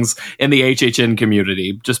feelings in the HHN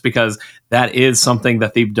community, just because that is something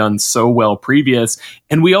that they've done so well previous,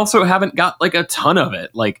 and we also haven't got like a ton of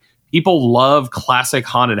it. Like, people love classic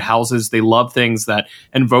haunted houses. They love things that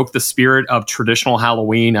invoke the spirit of traditional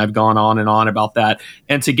Halloween. I've gone on and on about that.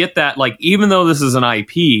 And to get that, like, even though this is an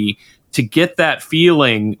IP, to get that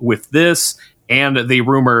feeling with this and the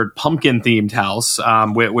rumored pumpkin-themed house,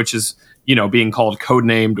 which is, you know, being called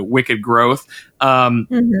codenamed Wicked Growth,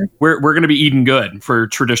 we're going to be eating good for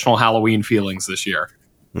traditional Halloween feelings this year.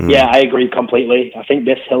 Yeah, I agree completely. I think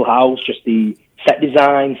this Hill House, just the set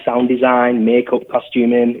design, sound design, makeup,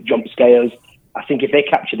 costuming, jump scares, I think if they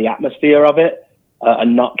capture the atmosphere of it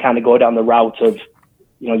and not kind of go down the route of,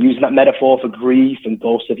 you know, using that metaphor for grief and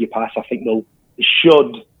ghosts of your past, I think they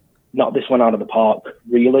should knock this one out of the park,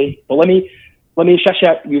 really. But let me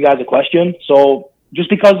ask you guys a question. So just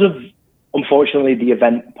because of, unfortunately, the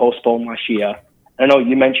event postponed last year, I know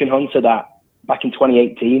you mentioned, Hunter, that back in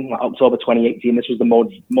 2018, like October 2018, this was the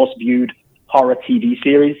most viewed horror TV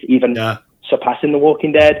series, even surpassing The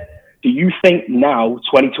Walking Dead. Do you think now,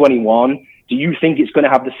 2021, do you think it's going to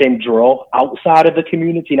have the same draw outside of the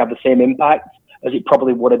community and have the same impact as it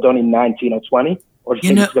probably would have done in 19 or 20? Or do you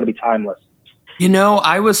think it's going to be timeless? You know,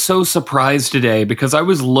 I was so surprised today because I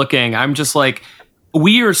was looking, I'm just like,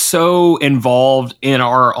 we are so involved in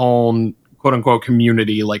our own quote unquote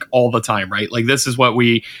community, like all the time, right? Like this is what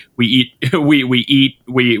we eat,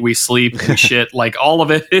 we sleep, we shit, like all of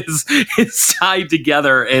it is tied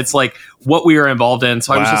together. It's like what we are involved in.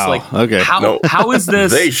 So I was just like, okay, how is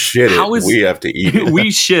this? They shit it. We have to eat it. We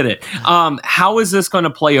shit it. How is this going to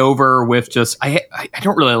play over with just, I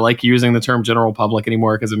don't really like using the term general public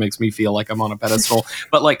anymore because it makes me feel like I'm on a pedestal,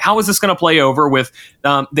 but like, how is this going to play over with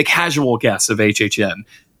the casual guests of HHN?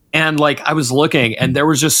 And like I was looking and there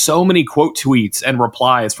was just so many quote tweets and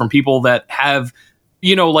replies from people that have,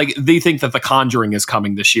 you know, like they think that The Conjuring is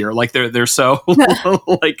coming this year. Like they're so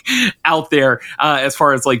like out there as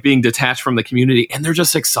far as like being detached from the community, and they're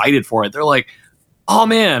just excited for it. They're like, oh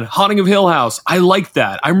man, Haunting of Hill House. I like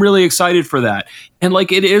that. I'm really excited for that. And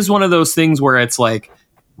like, it is one of those things where it's like,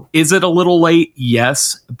 is it a little late?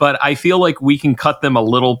 Yes. But I feel like we can cut them a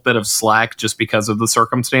little bit of slack just because of the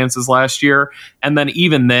circumstances last year. And then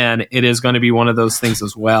even then, it is going to be one of those things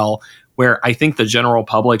as well, where I think the general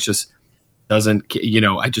public just doesn't,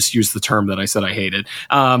 I just used the term that I said I hated.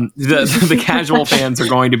 The casual fans are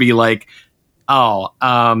going to be like,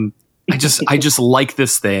 I just like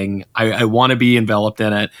this thing. I want to be enveloped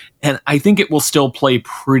in it. And I think it will still play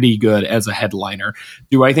pretty good as a headliner.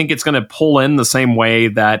 Do I think it's going to pull in the same way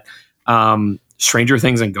that Stranger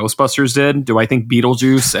Things and Ghostbusters did? Do I think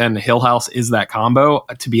Beetlejuice and Hill House is that combo?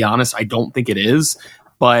 To be honest, I don't think it is.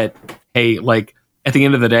 But hey, like at the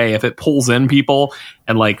end of the day, if it pulls in people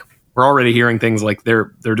and like we're already hearing things like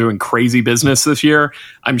they're doing crazy business this year,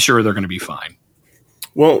 I'm sure they're going to be fine.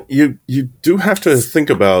 Well, you do have to think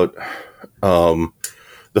about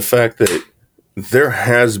the fact that there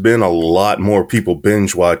has been a lot more people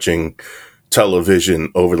binge watching television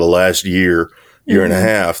over the last year and a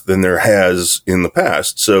half than there has in the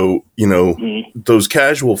past. So, those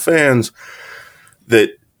casual fans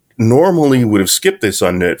that normally would have skipped this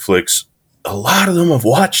on Netflix, a lot of them have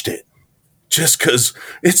watched it. Just because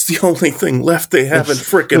it's the only thing left they haven't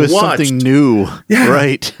freaking watched. Something new,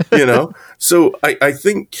 right? So I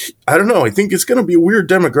think, I don't know. I think it's going to be a weird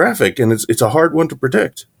demographic, and it's a hard one to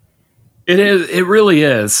predict. It is. It really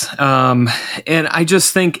is. And I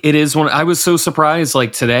just think it is one. I was so surprised,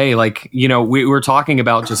 like today, we were talking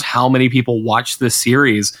about just how many people watched this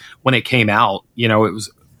series when it came out. It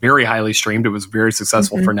was very highly streamed. It was very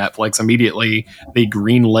successful for Netflix. Immediately, they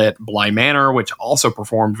greenlit Bly Manor, which also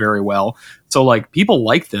performed very well. So, people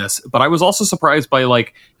like this. But I was also surprised by,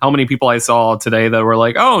 how many people I saw today that were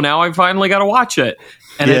like, oh, now I finally got to watch it.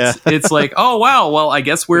 And it's like, oh, wow, well, I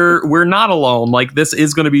guess we're not alone. This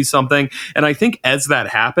is going to be something. And I think as that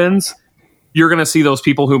happens, you're going to see those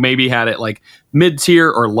people who maybe had it, mid-tier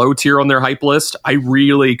or low-tier on their hype list. I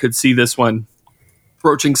really could see this one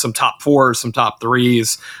approaching some top 4s, some top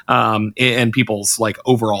 3s, and people's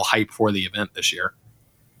overall hype for the event this year.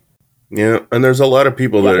 Yeah, and there's a lot of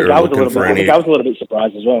people that are looking for any. I was a little bit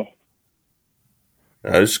surprised as well.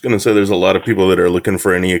 I was just going to say there's a lot of people that are looking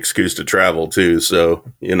for any excuse to travel too. So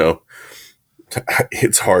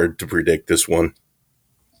it's hard to predict this one.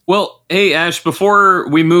 Well, hey Ash, before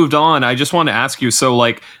we moved on, I just want to ask you. So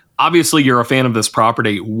obviously you're a fan of this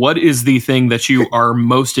property. What is the thing that you are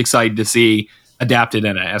most excited to see adapted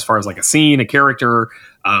in it, as far as a scene, a character,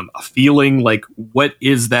 a feeling? What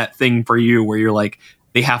is that thing for you where you're like,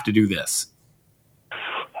 they have to do this?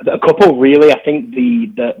 A couple, really. I think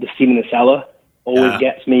the scene in the cellar always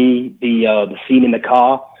gets me. The scene in the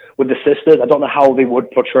car with the sisters. I don't know how they would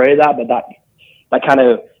portray that, but that kind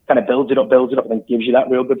of builds it up, and then gives you that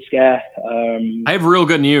real good scare. I have real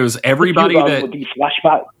good news. Everybody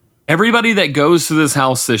that goes to this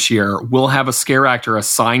house this year will have a scare actor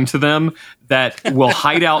assigned to them that will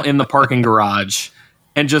hide out in the parking garage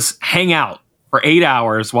and just hang out for 8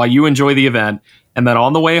 hours while you enjoy the event. And then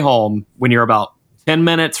on the way home, when you're about 10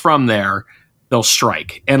 minutes from there, they'll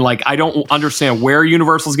strike. And I don't understand where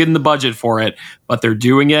Universal's getting the budget for it, but they're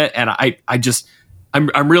doing it. And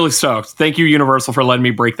I'm really stoked. Thank you, Universal, for letting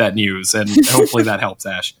me break that news. And hopefully that helps,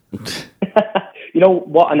 Ash. You know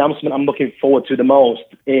what announcement I'm looking forward to the most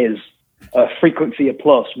is Frequency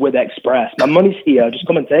Plus with Express. My money's here. Just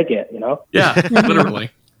come and take it, Yeah, literally.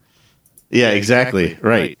 Yeah, exactly.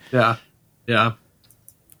 Right. Yeah. Yeah.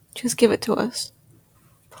 Just give it to us.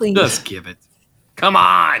 Please. Just give it. Come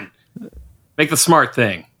on. Make the smart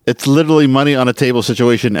thing. It's literally money on a table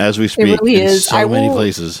situation as we speak. It really in is. So many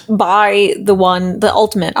places. Buy the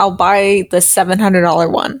ultimate. I'll buy the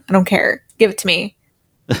 $700 one. I don't care. Give it to me.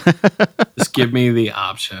 Just give me the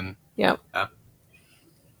option. Yep. Yeah.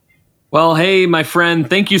 Well, hey, my friend,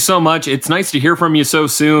 thank you so much. It's nice to hear from you so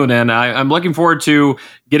soon, and I'm looking forward to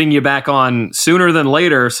getting you back on sooner than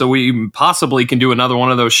later so we possibly can do another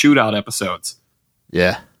one of those shootout episodes.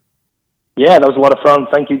 Yeah. Yeah, that was a lot of fun.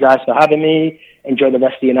 Thank you guys for having me. Enjoy the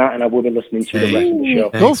rest of your night, and I will be listening to the rest of the show.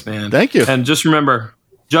 Thanks, man. Thank you. And just remember,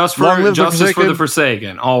 justice for the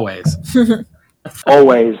Forsaken, always.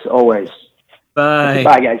 Always. Bye.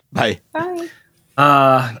 Bye, guys.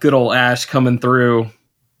 Bye. Good old Ash coming through.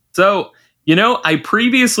 So, I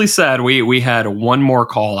previously said we had one more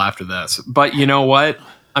call after this, but you know what?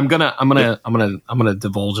 I'm gonna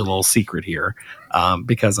divulge a little secret here,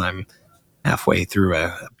 because I'm halfway through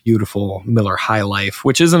a beautiful Miller High Life,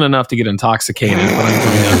 which isn't enough to get intoxicated,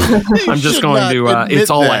 but I'm just going to, it's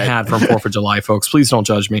all I had from 4th of July, folks. Please don't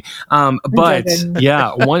judge me. But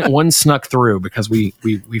yeah, one snuck through because we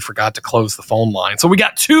forgot to close the phone line. So we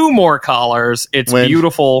got 2 more callers. It's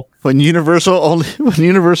beautiful. When Universal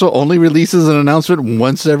only releases an announcement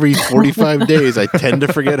once every 45 days, I tend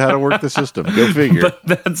to forget how to work the system. Go figure. But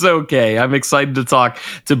that's okay. I'm excited to talk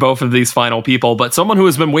to both of these final people. But someone who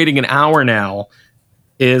has been waiting an hour now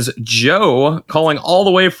is Joe, calling all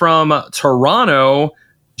the way from Toronto.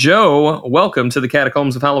 Joe, welcome to the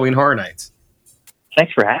Catacombs of Halloween Horror Nights.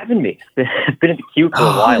 Thanks for having me. It's been in the queue for a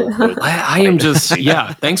while. So I am just,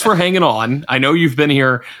 thanks for hanging on. I know you've been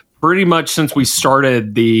here pretty much since we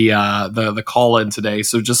started the call-in today,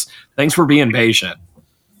 so just thanks for being patient.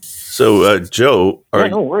 So, Joe,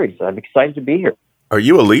 no worries. I'm excited to be here. Are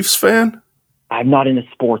you a Leafs fan? I'm not into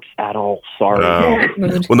sports at all. Sorry.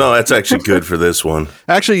 Well, no, that's actually good for this one.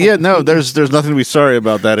 Actually, no, there's nothing to be sorry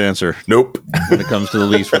about that answer. Nope. When it comes to the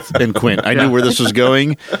Leafs and Quint. I knew where this was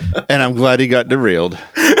going, and I'm glad he got derailed.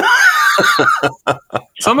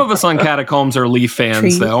 Some of us on Catacombs are Leaf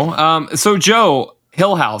fans, though. So, Joe,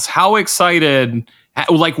 Hill House, how excited...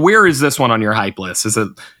 Like, where is this one on your hype list? Is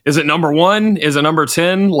it number 1? Is it number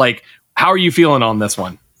 10? Like, how are you feeling on this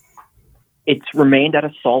one? It's remained at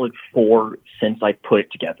a solid 4 since I put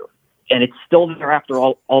it together. And it's still there after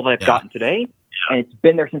all that I've gotten today. And it's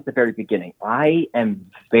been there since the very beginning. I am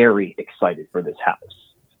very excited for this house.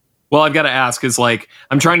 Well, I've got to ask,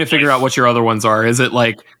 I'm trying to figure out what your other ones are. Is it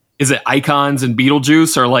Icons and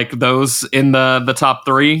Beetlejuice, or like those in the top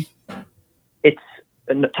 3? It's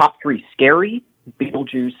in the top 3, Scary,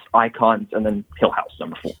 Beetlejuice, Icons, and then Hill House,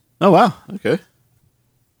 number 4. Oh, wow. Okay.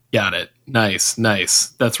 Got it. Nice.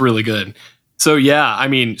 That's really good. So,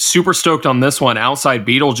 super stoked on this one. Outside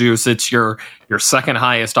Beetlejuice, it's your second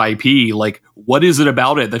highest IP. Like, what is it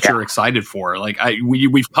about it that you're excited for? Like,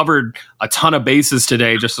 we've covered a ton of bases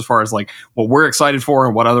today, just as far as like what we're excited for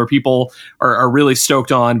and what other people are really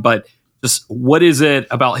stoked on. But just what is it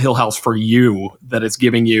about Hill House for you that is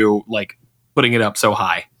giving you, like, putting it up so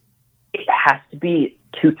high? It has to be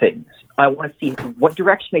 2 things. I want to see what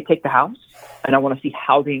direction they take the house, and I want to see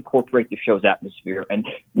how they incorporate the show's atmosphere. And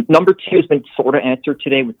number 2 has been sort of answered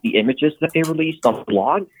today with the images that they released on the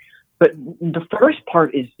blog. But the first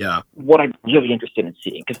part is what I'm really interested in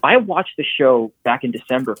seeing, because I watched the show back in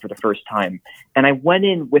December for the first time, and I went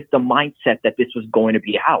in with the mindset that this was going to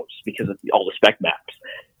be a house because of all the spec maps.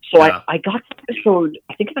 So I got to episode,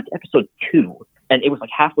 I think I got to episode 2, and it was like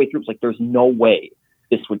halfway through. It was like, there's no way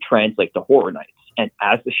this would translate to Horror Nights. And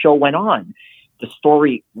as the show went on, the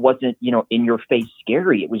story wasn't, in your face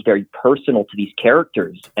scary. It was very personal to these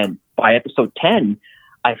characters. And by episode 10,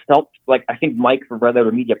 I felt like, I think Mike from Red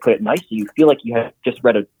Letter Media put it nicely. You feel like you have just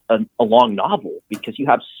read a long novel, because you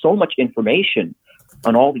have so much information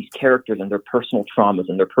on all these characters and their personal traumas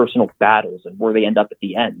and their personal battles and where they end up at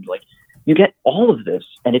the end. Like, you get all of this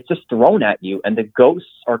and it's just thrown at you, and the ghosts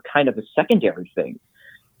are kind of a secondary thing.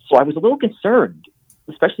 So I was a little concerned,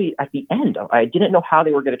 especially at the end. I didn't know how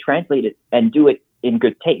they were going to translate it and do it in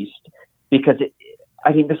good taste, because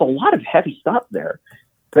there's a lot of heavy stuff there.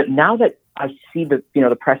 But now that I see the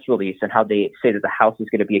press release and how they say that the house is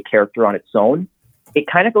going to be a character on its own, it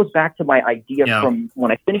kind of goes back to my idea from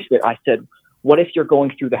when I finished it. I said, what if you're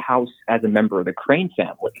going through the house as a member of the Crane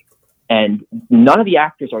family? And none of the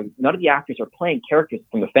actors are playing characters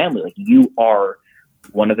from the family. Like, you are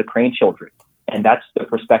one of the Crane children. And that's the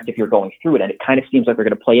perspective you're going through it. And it kind of seems like they're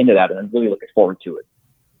going to play into that. And I'm really looking forward to it.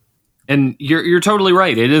 And you're totally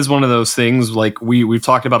right. It is one of those things, like we've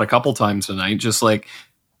talked about a couple times tonight, just like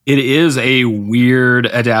it is a weird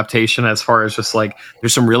adaptation as far as just like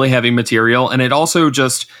there's some really heavy material. And it also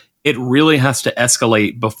just, it really has to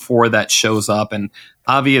escalate before that shows up. And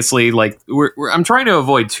obviously, like I'm trying to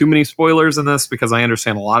avoid too many spoilers in this, because I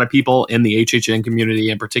understand a lot of people in the HHN community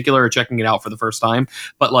in particular are checking it out for the first time.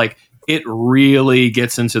 But like, it really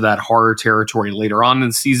gets into that horror territory later on in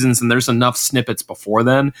the seasons, and there's enough snippets before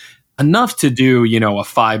then, enough to do, a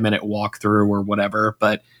 5-minute walkthrough or whatever.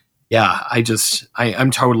 But yeah, I'm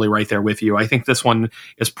totally right there with you. I think this one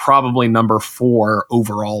is probably number 4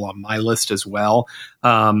 overall on my list as well.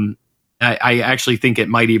 I actually think it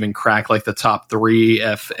might even crack like the top 3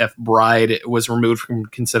 if Bride was removed from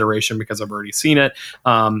consideration, because I've already seen it.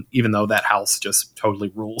 Even though that house just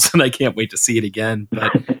totally rules, and I can't wait to see it again.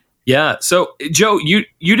 But yeah. So, Joe, you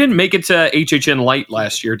didn't make it to HHN Light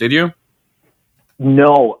last year, did you?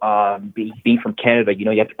 No. Being from Canada, you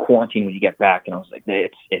have to quarantine when you get back, and I was like,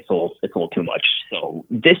 it's a little too much. So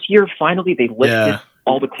this year, finally, they lifted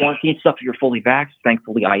all the quarantine stuff. If you're fully vaxxed,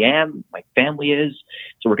 thankfully I am. My family is.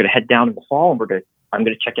 So we're going to head down in the fall, and I'm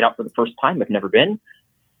going to check it out for the first time. I've never been,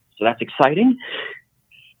 so that's exciting.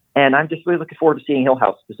 And I'm just really looking forward to seeing Hill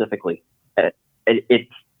House specifically.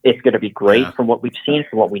 It's going to be great from what we've seen,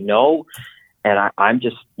 from what we know. And I'm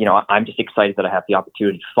just excited that I have the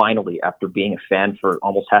opportunity finally, after being a fan for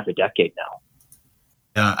almost half a decade now.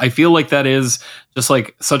 Yeah, I feel like that is just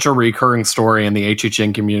like such a recurring story in the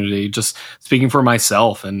HHN community. Just speaking for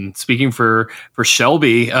myself and speaking for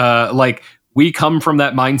Shelby, like we come from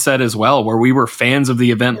that mindset as well, where we were fans of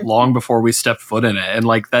the event long before we stepped foot in it. And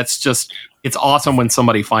like, that's just, it's awesome when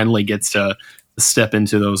somebody finally gets to step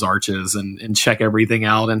into those arches and check everything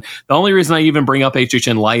out. And the only reason I even bring up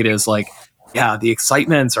HHN Light is like, yeah, the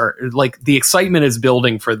excitement is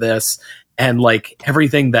building for this. And like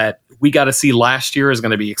everything that we got to see last year is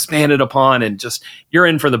going to be expanded upon, and just, you're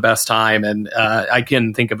in for the best time. And I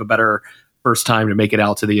can think of a better first time to make it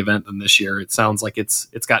out to the event than this year. It sounds like it's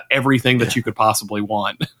got everything that you could possibly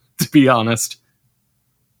want, to be honest.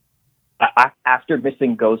 After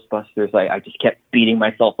missing Ghostbusters, I just kept beating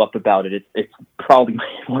myself up about it. It's probably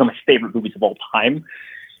one of my favorite movies of all time.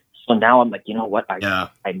 So now I'm like, you know what? I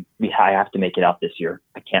have to make it out this year.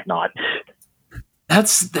 I can't not.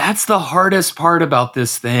 That's the hardest part about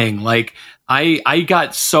this thing. Like, I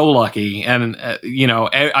got so lucky, and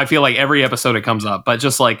I feel like every episode it comes up, but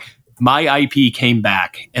just like, my IP came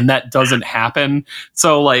back, and that doesn't happen.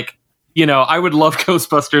 So like, I would love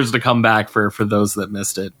Ghostbusters to come back for those that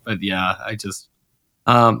missed it. But yeah, I just,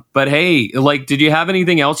 but hey, like, did you have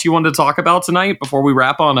anything else you wanted to talk about tonight before we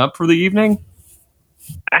wrap on up for the evening?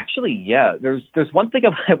 Actually, yeah, there's one thing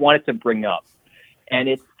I wanted to bring up, and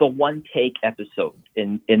it's the one take episode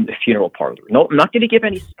in the funeral parlor. No, I'm not going to give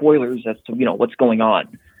any spoilers as to, what's going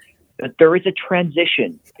on, but there is a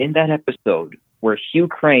transition in that episode where Hugh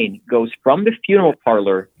Crane goes from the funeral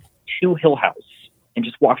parlor to Hill House and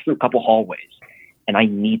just walks through a couple hallways. And I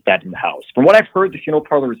need that in the house. From what I've heard, the funeral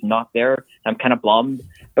parlor is not there. I'm kind of bummed,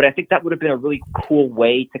 but I think that would have been a really cool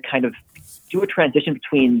way to kind of do a transition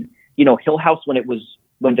between, Hill House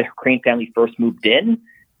when the Crane family first moved in,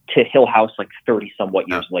 to Hill House like 30 somewhat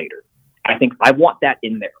years later. I think I want that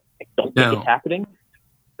in there. I don't think it's happening,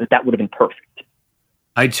 but that would have been perfect.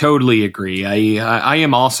 I totally agree. I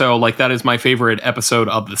am also like, that is my favorite episode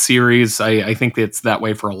of the series. I think it's that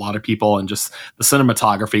way for a lot of people, and just the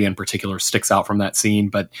cinematography in particular sticks out from that scene.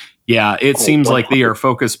 But yeah, it seems like they are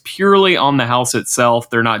focused purely on the house itself.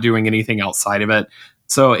 They're not doing anything outside of it.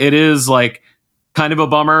 So it is like kind of a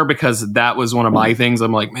bummer, because that was one of my things.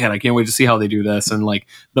 I'm like, man, I can't wait to see how they do this. And like,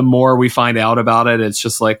 the more we find out about it, it's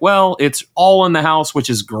just like, well, it's all in the house, which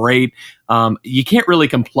is great. You can't really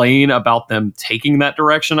complain about them taking that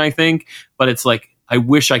direction, I think, but it's like, I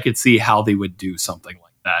wish I could see how they would do something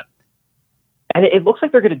like that. And it looks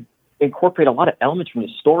like they're going to incorporate a lot of elements from the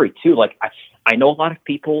story too. Like, I know a lot of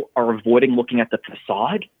people are avoiding looking at the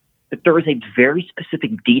facade, but there is a very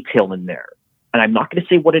specific detail in there. And I'm not going to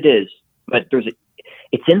say what it is, but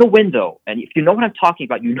it's in the window, and if you know what I'm talking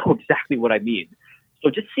about, you know exactly what I mean. So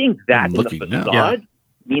just seeing that in the facade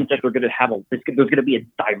means that they're going to have there's going to be a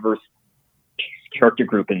diverse character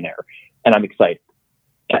group in there, and I'm excited.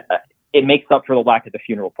 It makes up for the lack of the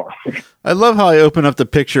funeral parlor. I love how I open up the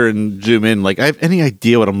picture and zoom in. Like, I have any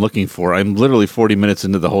idea what I'm looking for. I'm literally 40 minutes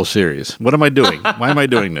into the whole series. What am I doing? Why am I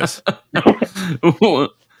doing this?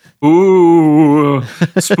 Ooh,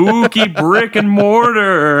 spooky brick and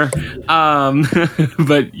mortar.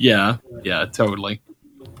 But yeah, totally.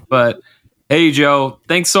 But hey, Joe,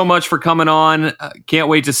 thanks so much for coming on. Can't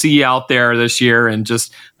wait to see you out there this year, and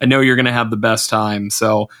just, I know you're going to have the best time.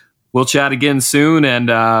 So we'll chat again soon.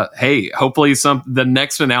 And hey, hopefully the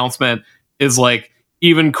next announcement is like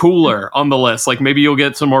even cooler on the list. Like, maybe you'll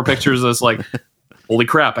get some more pictures that's like, holy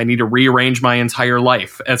crap, I need to rearrange my entire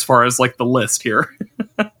life as far as like the list here.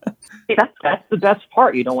 That's the best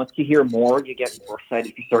part. Once you hear more, you get more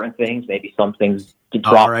excited for certain things. Maybe some things to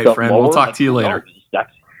drop. All right, friend. Lower. We'll talk to you later.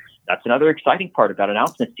 That's another exciting part about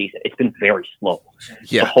announcement season. It's been very slow.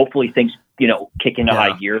 Yeah. So hopefully things, kick into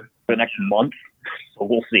high gear for the next month. So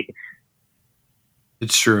we'll see.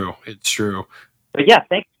 It's true. But yeah,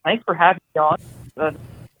 thanks for having me on.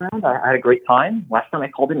 I had a great time. Last time I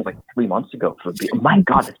called in was like 3 months ago. My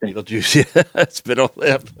God, it's been Beetlejuice. It's been a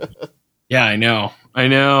lip. Yeah, I know.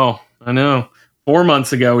 4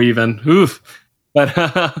 months ago, even. Oof. But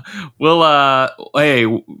we'll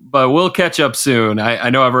catch up soon. I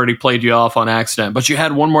know I've already played you off on accident, but you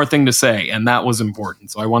had one more thing to say, and that was important.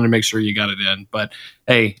 So I wanted to make sure you got it in. But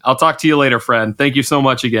hey, I'll talk to you later, friend. Thank you so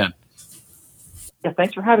much again. Yeah,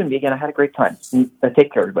 thanks for having me again. I had a great time.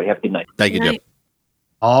 Take care, everybody. Have a good night. Thank you, Jim.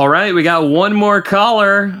 All right, we got one more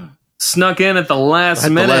caller snuck in at the last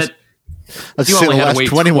minute. Let's say the last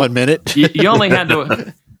 21 minutes. You only had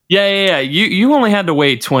to. Yeah. You only had to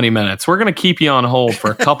wait 20 minutes. We're going to keep you on hold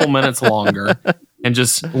for a couple minutes longer, and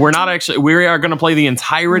we are going to play the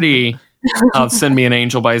entirety of "Send Me an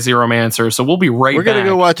Angel" by Zeromancer. So we'll be right back. We're going to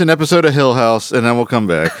go watch an episode of Hill House, and then we'll come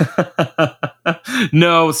back.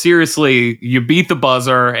 No, seriously, you beat the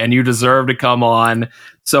buzzer, and you deserve to come on.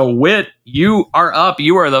 So, Whit, you are up.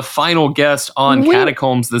 You are the final guest on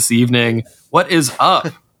Catacombs this evening. What is up?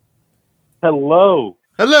 Hello.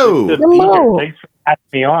 Hello. Good to be here. Thanks for having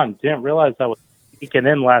me on. Didn't realize I was sneaking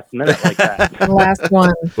in last minute like that. Last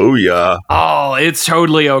one. Booyah. Oh, it's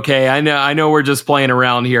totally okay. I know we're just playing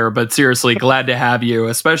around here, but seriously, glad to have you,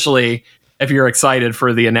 especially if you're excited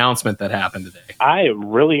for the announcement that happened today. I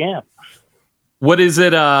really am. What is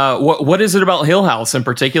it? What is it about Hill House in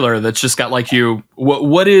particular that's just got like you?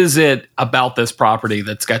 What is it about this property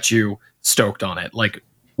that's got you stoked on it? Like,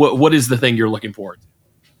 what is the thing you're looking forward to?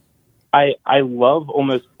 I love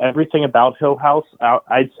almost everything about Hill House.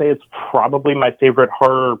 I'd say it's probably my favorite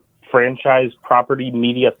horror franchise property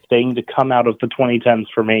media thing to come out of the 2010s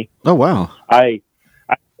for me. Oh, wow. I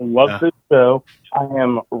love this show.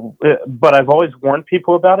 But I've always warned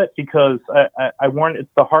people about it because I warn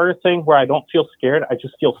it's the horror thing where I don't feel scared. I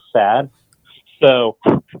just feel sad. So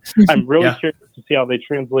I'm really curious to see how they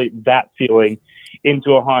translate that feeling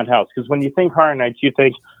into a haunted house. Because when you think Horror Nights, you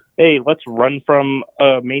think, hey, let's run from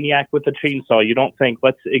a maniac with a chainsaw. You don't think,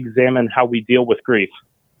 let's examine how we deal with grief.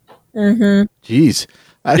 Mm-hmm. Jeez.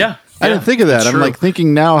 I didn't think of that. I'm like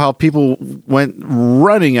thinking now how people went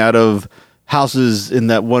running out of houses in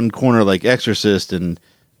that one corner like Exorcist and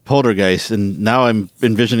Poltergeist, and now I'm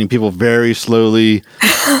envisioning people very slowly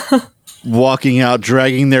walking out,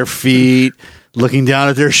 dragging their feet, looking down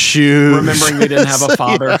at their shoes. Remembering they didn't have a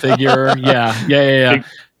father figure. Yeah.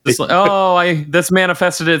 Just like, this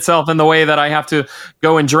manifested itself in the way that I have to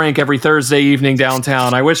go and drink every Thursday evening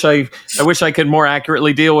downtown. I wish I could more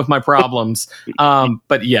accurately deal with my problems.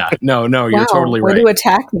 But yeah, no, you're totally right. Way to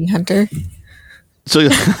attack me, Hunter. So,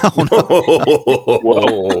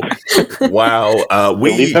 Whoa. Wow.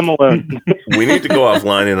 We leave them alone. We need to go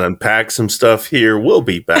offline and unpack some stuff here. We'll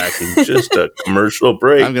be back in just a commercial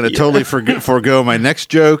break. I'm going to totally forego my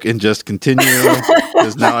next joke and just continue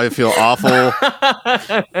because now I feel awful.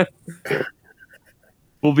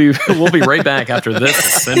 We'll be right back after this.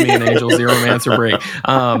 Send me an Angel Zero Mancer break.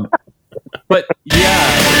 But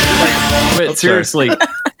yeah, but seriously,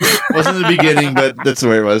 wasn't the beginning, but that's the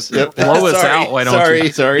way it was. Yep. Blow us out. Why don't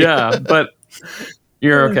you? Sorry. Yeah, but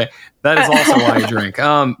you're okay. That is also why I drink.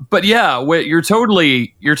 But yeah, you're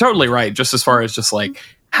totally right. Just as far as just like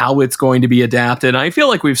how it's going to be adapted. I feel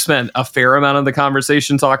like we've spent a fair amount of the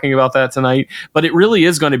conversation talking about that tonight, but it really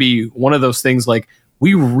is going to be one of those things like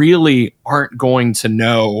we really aren't going to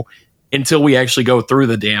know until we actually go through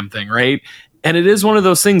the damn thing, right? And it is one of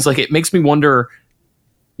those things, like, it makes me wonder,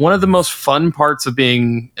 one of the most fun parts of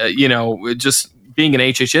being, just being an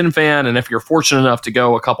HHN fan, and if you're fortunate enough to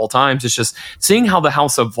go a couple times, it's just seeing how the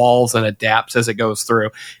house evolves and adapts as it goes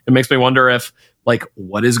through. It makes me wonder if, like,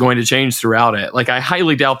 what is going to change throughout it. Like, I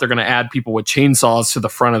highly doubt they're going to add people with chainsaws to the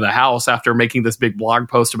front of the house after making this big blog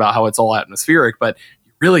post about how it's all atmospheric, but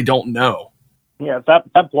you really don't know. Yeah,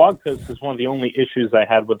 that blog post is one of the only issues I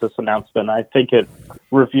had with this announcement. I think it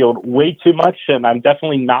revealed way too much, and I'm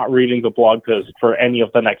definitely not reading the blog post for any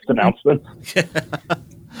of the next announcements. Yeah,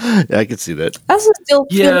 I can see that. I also still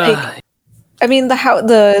feel like, I mean,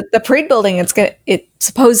 the parade building it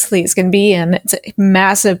supposedly is going to be in. It's a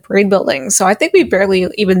massive parade building, so I think we barely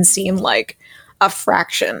even seen like a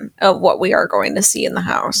fraction of what we are going to see in the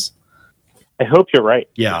house. I hope you're right.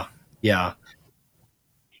 Yeah.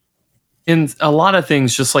 In a lot of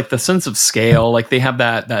things, just like the sense of scale, like they have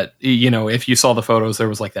that, if you saw the photos, there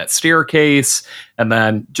was like that staircase, and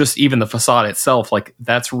then just even the facade itself, like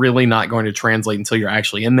that's really not going to translate until you're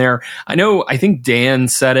actually in there. I think Dan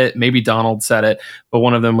said it, maybe Donald said it, but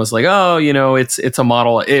one of them was like, oh, it's a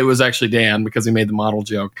model. It was actually Dan because he made the model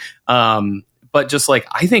joke. But just like,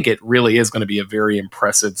 I think it really is going to be a very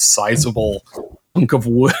impressive, sizable hunk of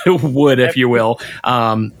wood, if you will.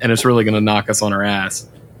 And it's really going to knock us on our ass.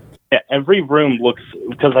 Yeah, every room looks,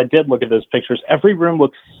 because I did look at those pictures, every room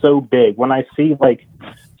looks so big. When I see, like,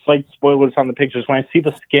 slight spoilers on the pictures, when I see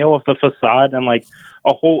the scale of the facade and, like,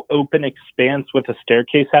 a whole open expanse with a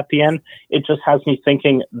staircase at the end, it just has me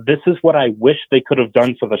thinking, this is what I wish they could have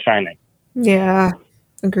done for The Shining. Yeah,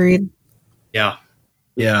 agreed. Yeah.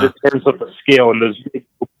 In terms of the scale and those big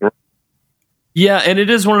rooms. Yeah, and it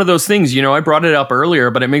is one of those things, I brought it up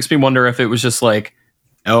earlier, but it makes me wonder if it was just like,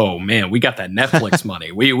 oh man, we got that Netflix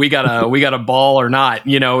money. We got a ball or not,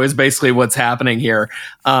 is basically what's happening here.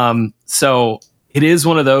 So it is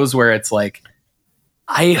one of those where it's like,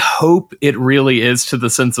 I hope it really is to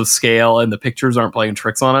the sense of scale and the pictures aren't playing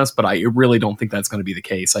tricks on us, but I really don't think that's going to be the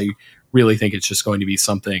case. I really think it's just going to be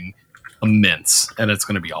something immense, and it's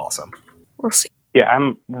going to be awesome. We'll see. Yeah,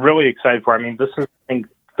 I'm really excited for it. I mean, this is, I think,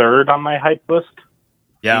 third on my hype list.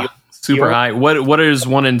 Yeah, super high. What is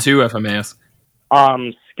 1 and 2, if I may ask?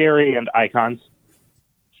 Scary and Icons.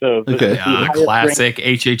 So classic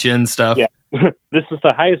HHN stuff. this is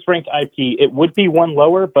the highest ranked IP. It would be one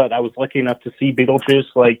lower, but I was lucky enough to see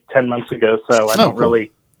Beetlejuice like 10 months ago, so I don't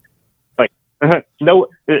really like. No,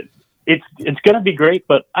 it's going to be great,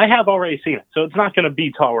 but I have already seen it, so it's not going to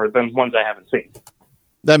be taller than ones I haven't seen.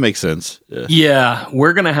 That makes sense. Yeah,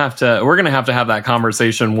 we're gonna have to have that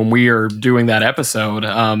conversation when we are doing that episode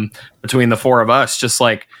between the four of us. Just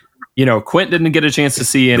like, Quint didn't get a chance to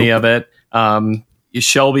see any of it.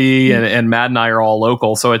 Shelby and Matt and I are all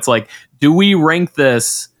local, so it's like, do we rank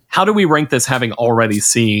this? How do we rank this having already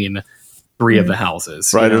seen 3 of the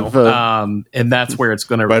houses? Right, and that's where it's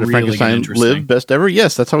going to really get interesting. Live best ever.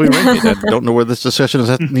 Yes, that's how we rank it. I don't know where this discussion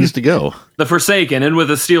needs to go. The Forsaken in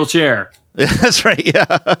with a steel chair. That's right.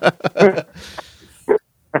 Yeah.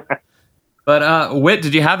 But Whit,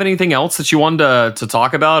 did you have anything else that you wanted to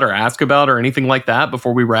talk about or ask about or anything like that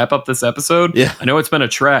before we wrap up this episode? Yeah. I know it's been a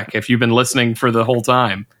trek if you've been listening for the whole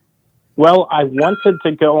time. Well, I wanted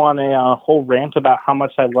to go on a whole rant about how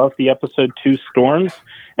much I love the episode 2 Storms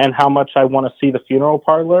and how much I want to see the funeral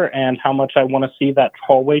parlor and how much I want to see that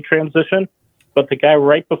hallway transition. But the guy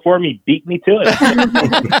right before me beat me to it.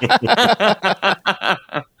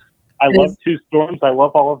 I love 2 Storms. I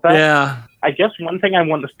love all of that. Yeah. I guess one thing I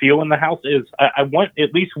want to feel in the house is I want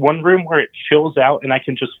at least one room where it chills out and I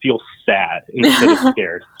can just feel sad instead of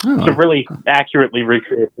scared to really accurately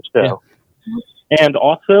recreate the show. Yeah. And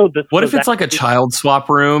also, what if it's like a child swap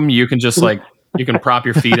room? You can just you can prop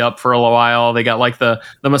your feet up for a little while. They got like the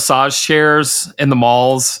massage chairs in the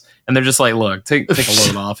malls. And they're just like, look, take a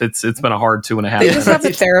load off. It's been a hard 2.5 They just have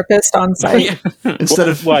a therapist on site.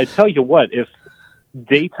 Well, I tell you what, if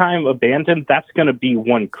daytime abandoned, that's going to be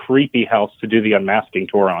one creepy house to do the unmasking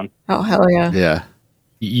tour on. Oh, hell yeah. Yeah.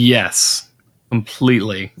 Yes.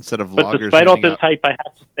 Completely. Instead of but despite all this hype, I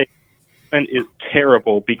have to say it is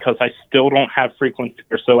terrible because I still don't have frequent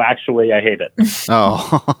fear, so actually I hate it.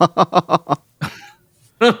 Oh.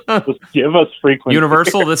 Just give us frequent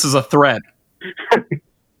Universal, fear. This is a threat.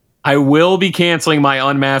 I will be canceling my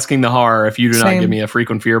Unmasking the Horror if you do not give me a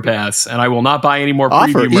frequent fear pass, and I will not buy any more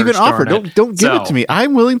preview merch. Even offer. Don't give it to me.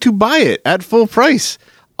 I'm willing to buy it at full price.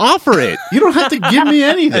 Offer it. You don't have to give me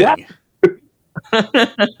anything.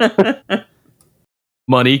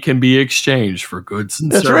 Money can be exchanged for goods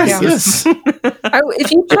and That's services. Right. Yes.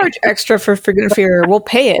 If you charge extra for frequent fear, we'll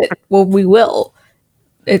pay it. Well, we will.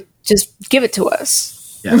 Just give it to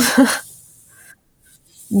us. Yeah.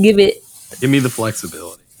 Give me the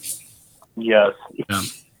flexibility. Yes. Yeah.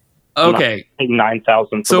 Okay.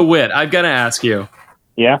 9,000. So, Whit, I've got to ask you.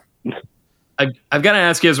 Yeah. I've got to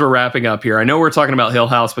ask you as we're wrapping up here. I know we're talking about Hill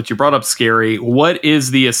House, but you brought up Scary. What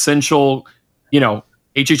is the essential,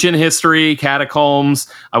 HHN history, Catacombs?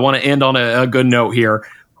 I want to end on a good note here.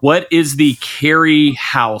 What is the Carrie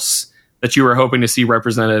house that you were hoping to see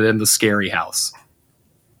represented in the Scary house?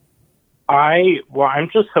 I'm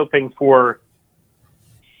just hoping for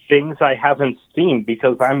things I haven't seen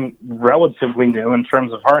because I'm relatively new in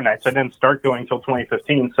terms of Horror Nights. I didn't start going until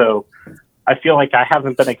 2015, so I feel like I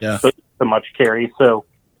haven't been exposed to much Carrie. So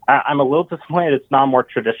I'm a little disappointed it's not a more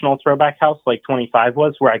traditional throwback house like 25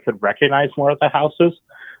 was, where I could recognize more of the houses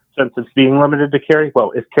since it's being limited to Carrie.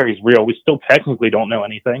 Well, if Carrie's real, we still technically don't know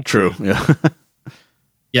anything. True, yeah.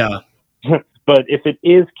 Yeah. But if it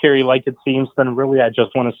is Carrie like it seems, then really I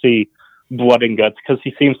just want to see Blood and Guts because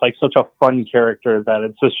he seems like such a fun character that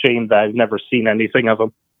it's a shame that I've never seen anything of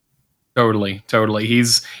him. Totally.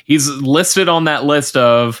 He's listed on that list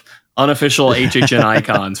of unofficial HHN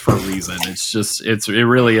icons for a reason. It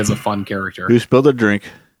really is a fun character. Who spilled a drink?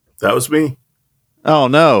 That was me. Oh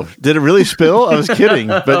no! Did it really spill? I was kidding,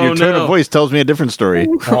 but your tone of voice tells me a different story.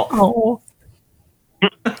 Oh.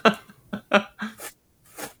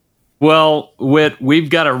 Well, Whit, we've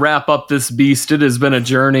got to wrap up this beast. It has been a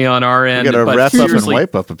journey on our end. We got to wrap up and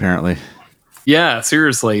wipe up, apparently. Yeah,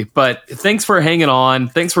 seriously. But thanks for hanging on.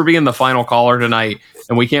 Thanks for being the final caller tonight.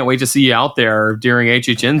 And we can't wait to see you out there during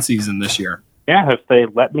HHN season this year. Yeah, if they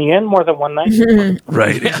let me in more than one night.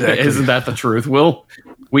 Right, exactly. Isn't that the truth?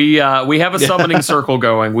 We have a summoning circle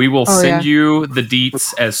going. We will send you the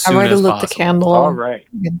deets as soon as possible. The candle. All right.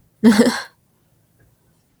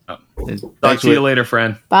 Talk to you later,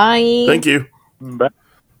 friend. Bye. Thank you. Bye.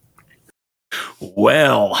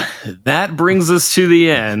 Well, that brings us to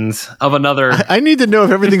the end of another... I need to know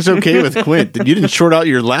if everything's okay with Quint. You didn't short out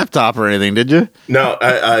your laptop or anything, did you? No,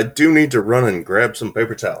 I do need to run and grab some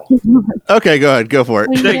paper towel. Okay, go ahead. Go for it.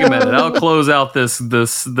 Take a minute. I'll close out this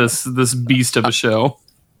beast of a show.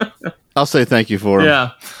 I'll say thank you for him.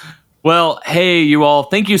 Yeah. Well, hey, you all.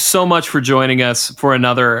 Thank you so much for joining us for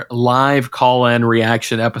another live call-in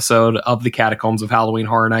reaction episode of the Catacombs of Halloween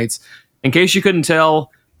Horror Nights. In case you couldn't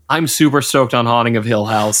tell, I'm super stoked on Haunting of Hill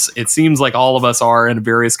House. It seems like all of us are in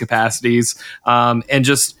various capacities, and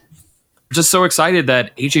just so excited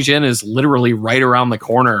that HHN is literally right around the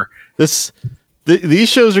corner. These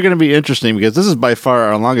shows are going to be interesting because this is by far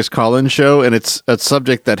our longest call-in show, and it's a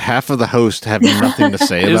subject that half of the hosts have nothing to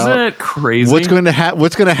say about. Isn't it crazy? What's going to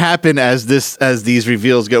happen as these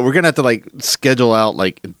reveals go? We're going to have to like schedule out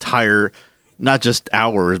like entire, not just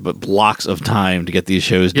hours, but blocks of time to get these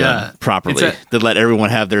shows done properly, to let everyone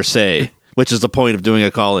have their say, which is the point of doing a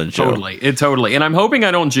call-in show. Totally. And I'm hoping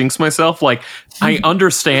I don't jinx myself. Like, I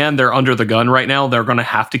understand they're under the gun right now. They're going to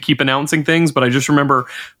have to keep announcing things. But I just remember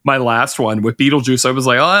my last one with Beetlejuice. I was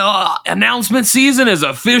like, announcement season is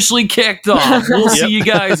officially kicked off. We'll see you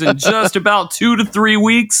guys in just about 2 to 3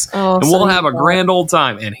 weeks. And we'll have a grand old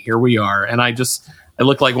time. And here we are. And I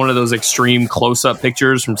look like one of those extreme close-up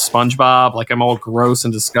pictures from SpongeBob. Like, I'm all gross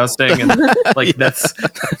and disgusting, and like that's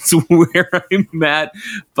where I'm at.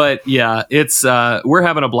 But yeah, it's we're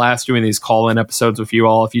having a blast doing these call-in episodes with you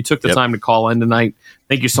all. If you took the time to call in tonight,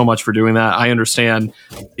 thank you so much for doing that. I understand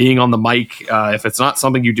being on the mic, if it's not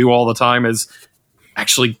something you do all the time, is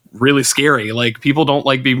actually really scary. Like, people don't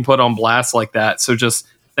like being put on blast like that. So just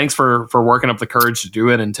thanks for working up the courage to do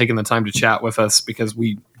it and taking the time to chat with us, because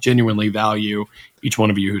we genuinely value each one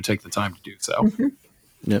of you who take the time to do so. Mm-hmm.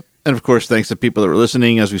 Yep. And of course, thanks to people that were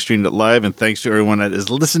listening as we streamed it live, and thanks to everyone that is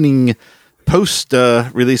listening post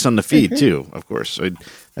release on the feed too. Of course, I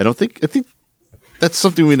think that's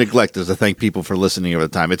something we neglect, is to thank people for listening over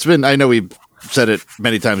the time. It's been, I know we've said it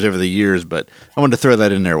many times over the years, but I wanted to throw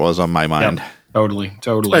that in there while it was on my mind. Yep. Totally.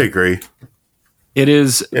 I agree. It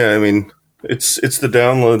is. Yeah. I mean, it's the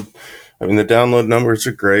download. I mean, the download numbers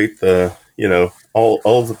are great.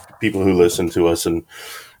 All the people who listen to us,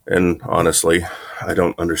 and honestly, I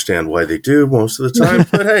don't understand why they do most of the time,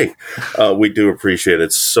 but hey, we do appreciate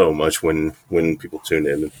it so much when people tune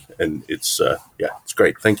in, and it's it's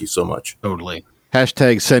great. Thank you so much. Totally.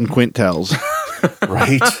 Hashtag send quintels.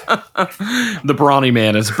 Right. The brawny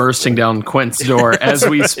man is bursting down Quint's door as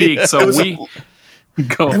we speak. So we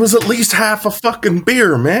go. It was at least half a fucking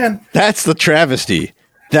beer, man. That's the travesty.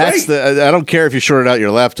 That's I don't care if you shorted out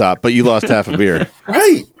your laptop, but you lost half a beer.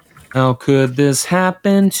 Right. How could this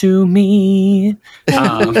happen to me?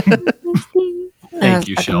 Thank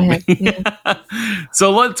you, Shelby.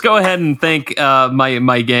 So let's go ahead and thank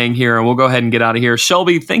my gang here, and we'll go ahead and get out of here.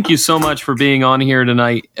 Shelby, thank you so much for being on here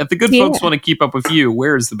tonight. If the good folks want to keep up with you,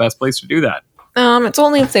 where is the best place to do that? It's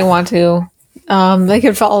only if they want to. They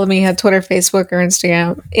can follow me on Twitter, Facebook, or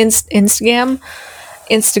Instagram.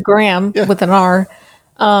 Instagram with an R.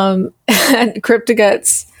 And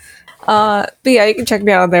Cryptoguts. But yeah, you can check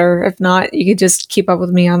me out there. If not, you could just keep up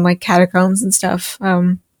with me on like Catacombs and stuff.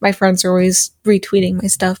 My friends are always retweeting my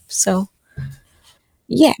stuff, so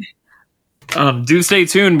yeah. Do stay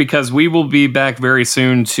tuned, because we will be back very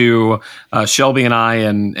soon to Shelby and I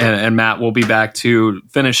and Matt will be back to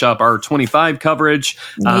finish up our 25 coverage.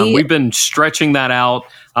 We've been stretching that out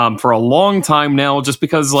for a long time now, just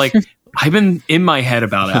because like I've been in my head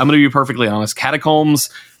about it. I'm going to be perfectly honest. Catacombs,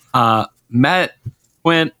 Matt,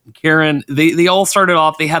 Quint, Karen, they all started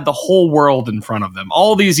off, they had the whole world in front of them,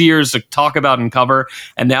 all these years to talk about and cover,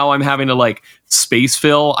 and now I'm having to like space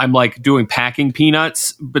fill. I'm like doing packing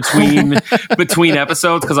peanuts between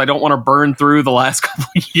episodes, because I don't want to burn through the last couple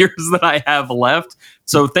of years that I have left.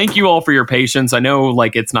 So thank you all for your patience. I know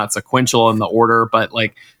like it's not sequential in the order, but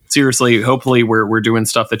like seriously, hopefully we're doing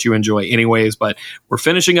stuff that you enjoy anyways. But we're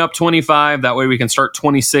finishing up 25. That way we can start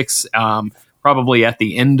 26 probably at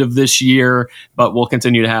the end of this year, but we'll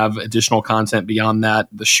continue to have additional content beyond that.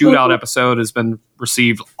 The shootout episode has been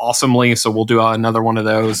received awesomely, so we'll do another one of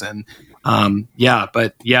those. And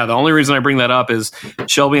the only reason I bring that up is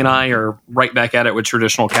Shelby and I are right back at it with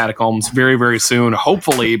traditional Catacombs very, very soon,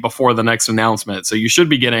 hopefully before the next announcement. So you should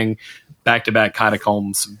be getting back-to-back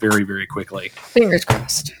Catacombs very, very quickly. Fingers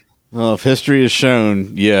crossed. Well, if history is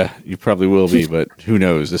shown, yeah, you probably will be, but who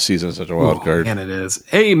knows? This season is such a wild card. And it is.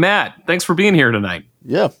 Hey, Matt, thanks for being here tonight.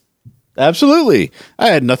 Yeah, absolutely. I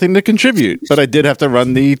had nothing to contribute, but I did have to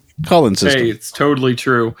run the call-in system. Hey, it's totally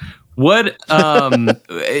true. What?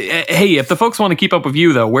 Hey, if the folks want to keep up with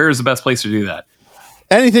you, though, where is the best place to do that?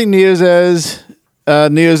 Anything Neozaz.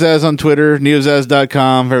 Neozaz on Twitter,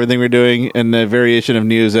 neozaz.com for everything we're doing, and the variation of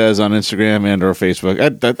Neozaz on Instagram and or Facebook.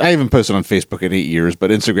 I haven't posted on Facebook in 8 years, but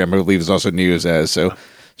Instagram, I believe, is also Neozaz. So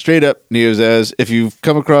straight up Neozaz. If you've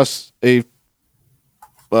come across a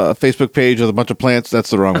Facebook page with a bunch of plants,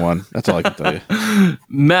 that's the wrong one. That's all I can tell you.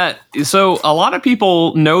 Matt, so a lot of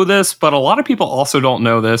people know this, but a lot of people also don't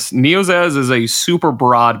know this. Neozaz is a super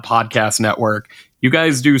broad podcast network. You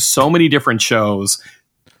guys do so many different shows.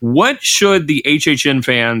 what should the HHN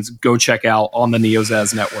fans go check out on the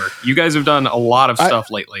NeoZaz network? You guys have done a lot of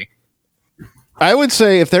stuff lately. I would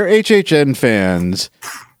say if they're HHN fans,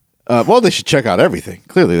 well, they should check out everything.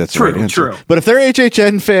 Clearly, that's the right answer. True. But if they're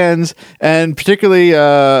HHN fans, and particularly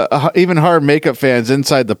even horror makeup fans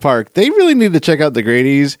inside the park, they really need to check out the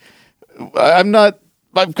Grady's.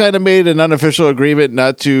 I've kind of made an unofficial agreement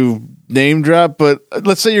not to name drop, but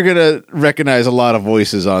let's say you're going to recognize a lot of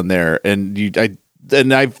voices on there, and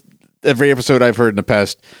every episode I've heard in the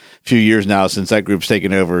past few years now since that group's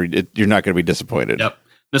taken over, you're not going to be disappointed. Yep.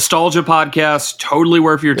 Nostalgia podcast, totally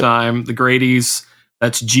worth your time. The Grady's,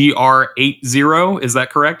 that's GR80, is that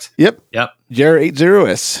correct? Yep.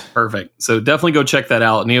 GR80S. Perfect. So definitely go check that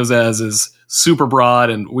out. NeoZaz is super broad,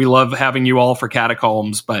 and we love having you all for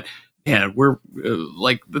Catacombs, but yeah, we're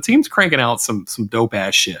like the team's cranking out some dope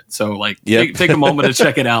ass shit. So like, take a moment to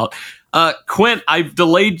check it out. Quint, I've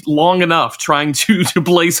delayed long enough trying to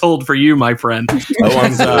place hold for you, my friend.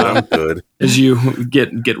 I'm good. As you get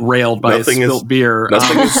railed by spilt beer.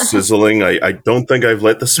 Nothing is sizzling. I don't think I've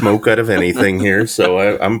let the smoke out of anything here, so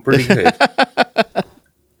I'm pretty good.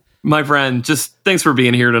 My friend, just thanks for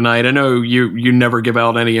being here tonight. I know you never give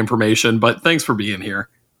out any information, but thanks for being here.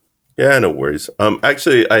 Yeah, no worries.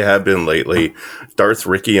 Actually, I have been lately. Darth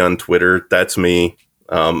Ricky on Twitter, that's me.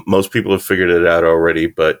 Most people have figured it out already,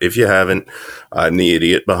 but if you haven't, I'm the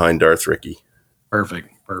idiot behind Darth Ricky. Perfect.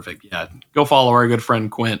 Yeah, go follow our good friend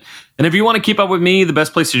Quint. And if you want to keep up with me, the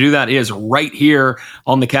best place to do that is right here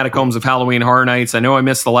on the Catacombs of Halloween Horror Nights. I know I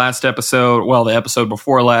missed the last episode, well, the episode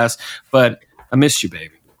before last, but I missed you,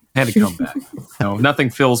 baby. I had to come back. Nothing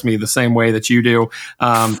fills me the same way that you do.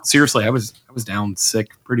 Seriously, I was down sick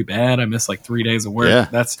pretty bad. I missed like 3 days of work. Yeah.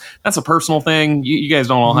 That's a personal thing. You guys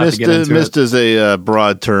don't all have to get into missed is a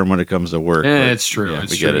broad term when it comes to work. It's true. Yeah,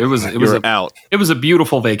 it's true. It was a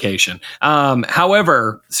beautiful vacation.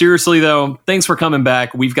 However, seriously though, thanks for coming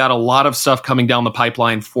back. We've got a lot of stuff coming down the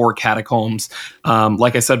pipeline for Catacombs.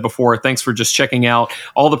 Like I said before, thanks for just checking out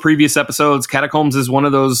all the previous episodes. Catacombs is one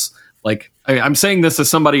of those. Like, I'm saying this as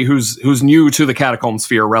somebody who's new to the Catacomb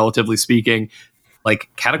sphere, relatively speaking. Like,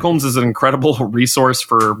 Catacombs is an incredible resource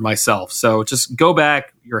for myself. So just go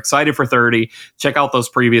back. You're excited for 30. Check out those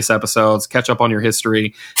previous episodes. Catch up on your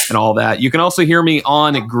history and all that. You can also hear me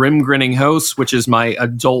on Grim Grinning Hosts, which is my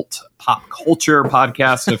adult pop culture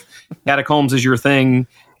podcast. If Catacombs is your thing,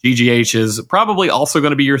 GGH is probably also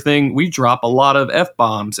going to be your thing. We drop a lot of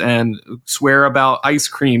F-bombs and swear about ice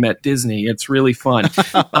cream at Disney. It's really fun.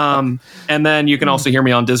 And then you can also hear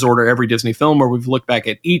me on Disorder Every Disney Film, where we've looked back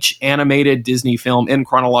at each animated Disney film in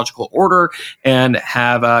chronological order and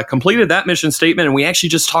have completed that mission statement. And we actually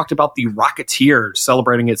just talked about The Rocketeer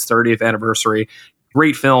celebrating its 30th anniversary.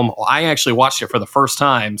 Great film. I actually watched it for the first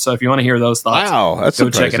time. So if you want to hear those thoughts, that's go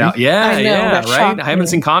surprising. Check it out. Yeah, right? I haven't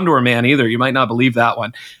seen Condor Man either. You might not believe that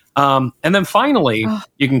one. And then finally,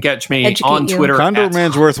 you can catch me on Twitter. Condor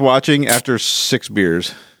Man's worth watching after 6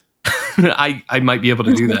 beers. I might be able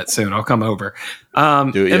to do that soon. I'll come over.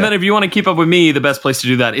 And then if you want to keep up with me, the best place to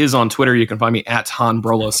do that is on Twitter. You can find me at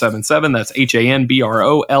HanBrolo77. That's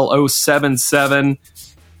HanBrolo77.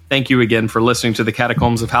 Thank you again for listening to the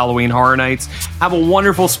Catacombs of Halloween Horror Nights. Have a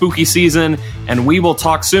wonderful spooky season, and we will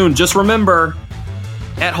talk soon. Just remember,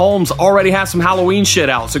 at Holmes already has some Halloween shit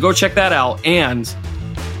out, so go check that out. And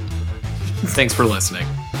thanks for listening.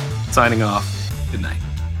 Signing off. Good night.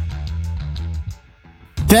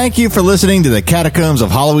 Thank you for listening to the Catacombs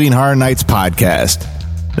of Halloween Horror Nights podcast.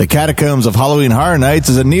 The Catacombs of Halloween Horror Nights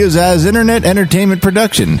is a NeoZaz internet entertainment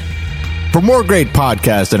production. For more great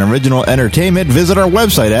podcasts and original entertainment, visit our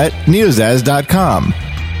website at neozaz.com.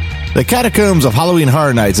 The Catacombs of Halloween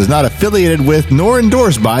Horror Nights is not affiliated with nor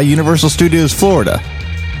endorsed by Universal Studios Florida.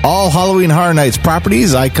 All Halloween Horror Nights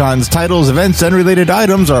properties, icons, titles, events, and related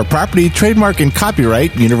items are property, trademark, and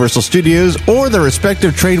copyright Universal Studios or their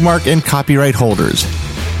respective trademark and copyright holders.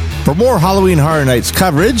 For more Halloween Horror Nights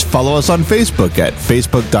coverage, follow us on Facebook at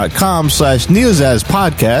facebook.com/NeoZaz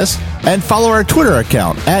Podcast and follow our Twitter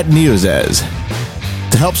account at NeoZaz.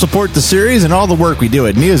 To help support the series and all the work we do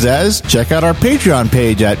at NeoZaz, check out our Patreon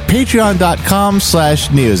page at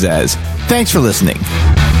patreon.com/NeoZaz. Thanks for listening.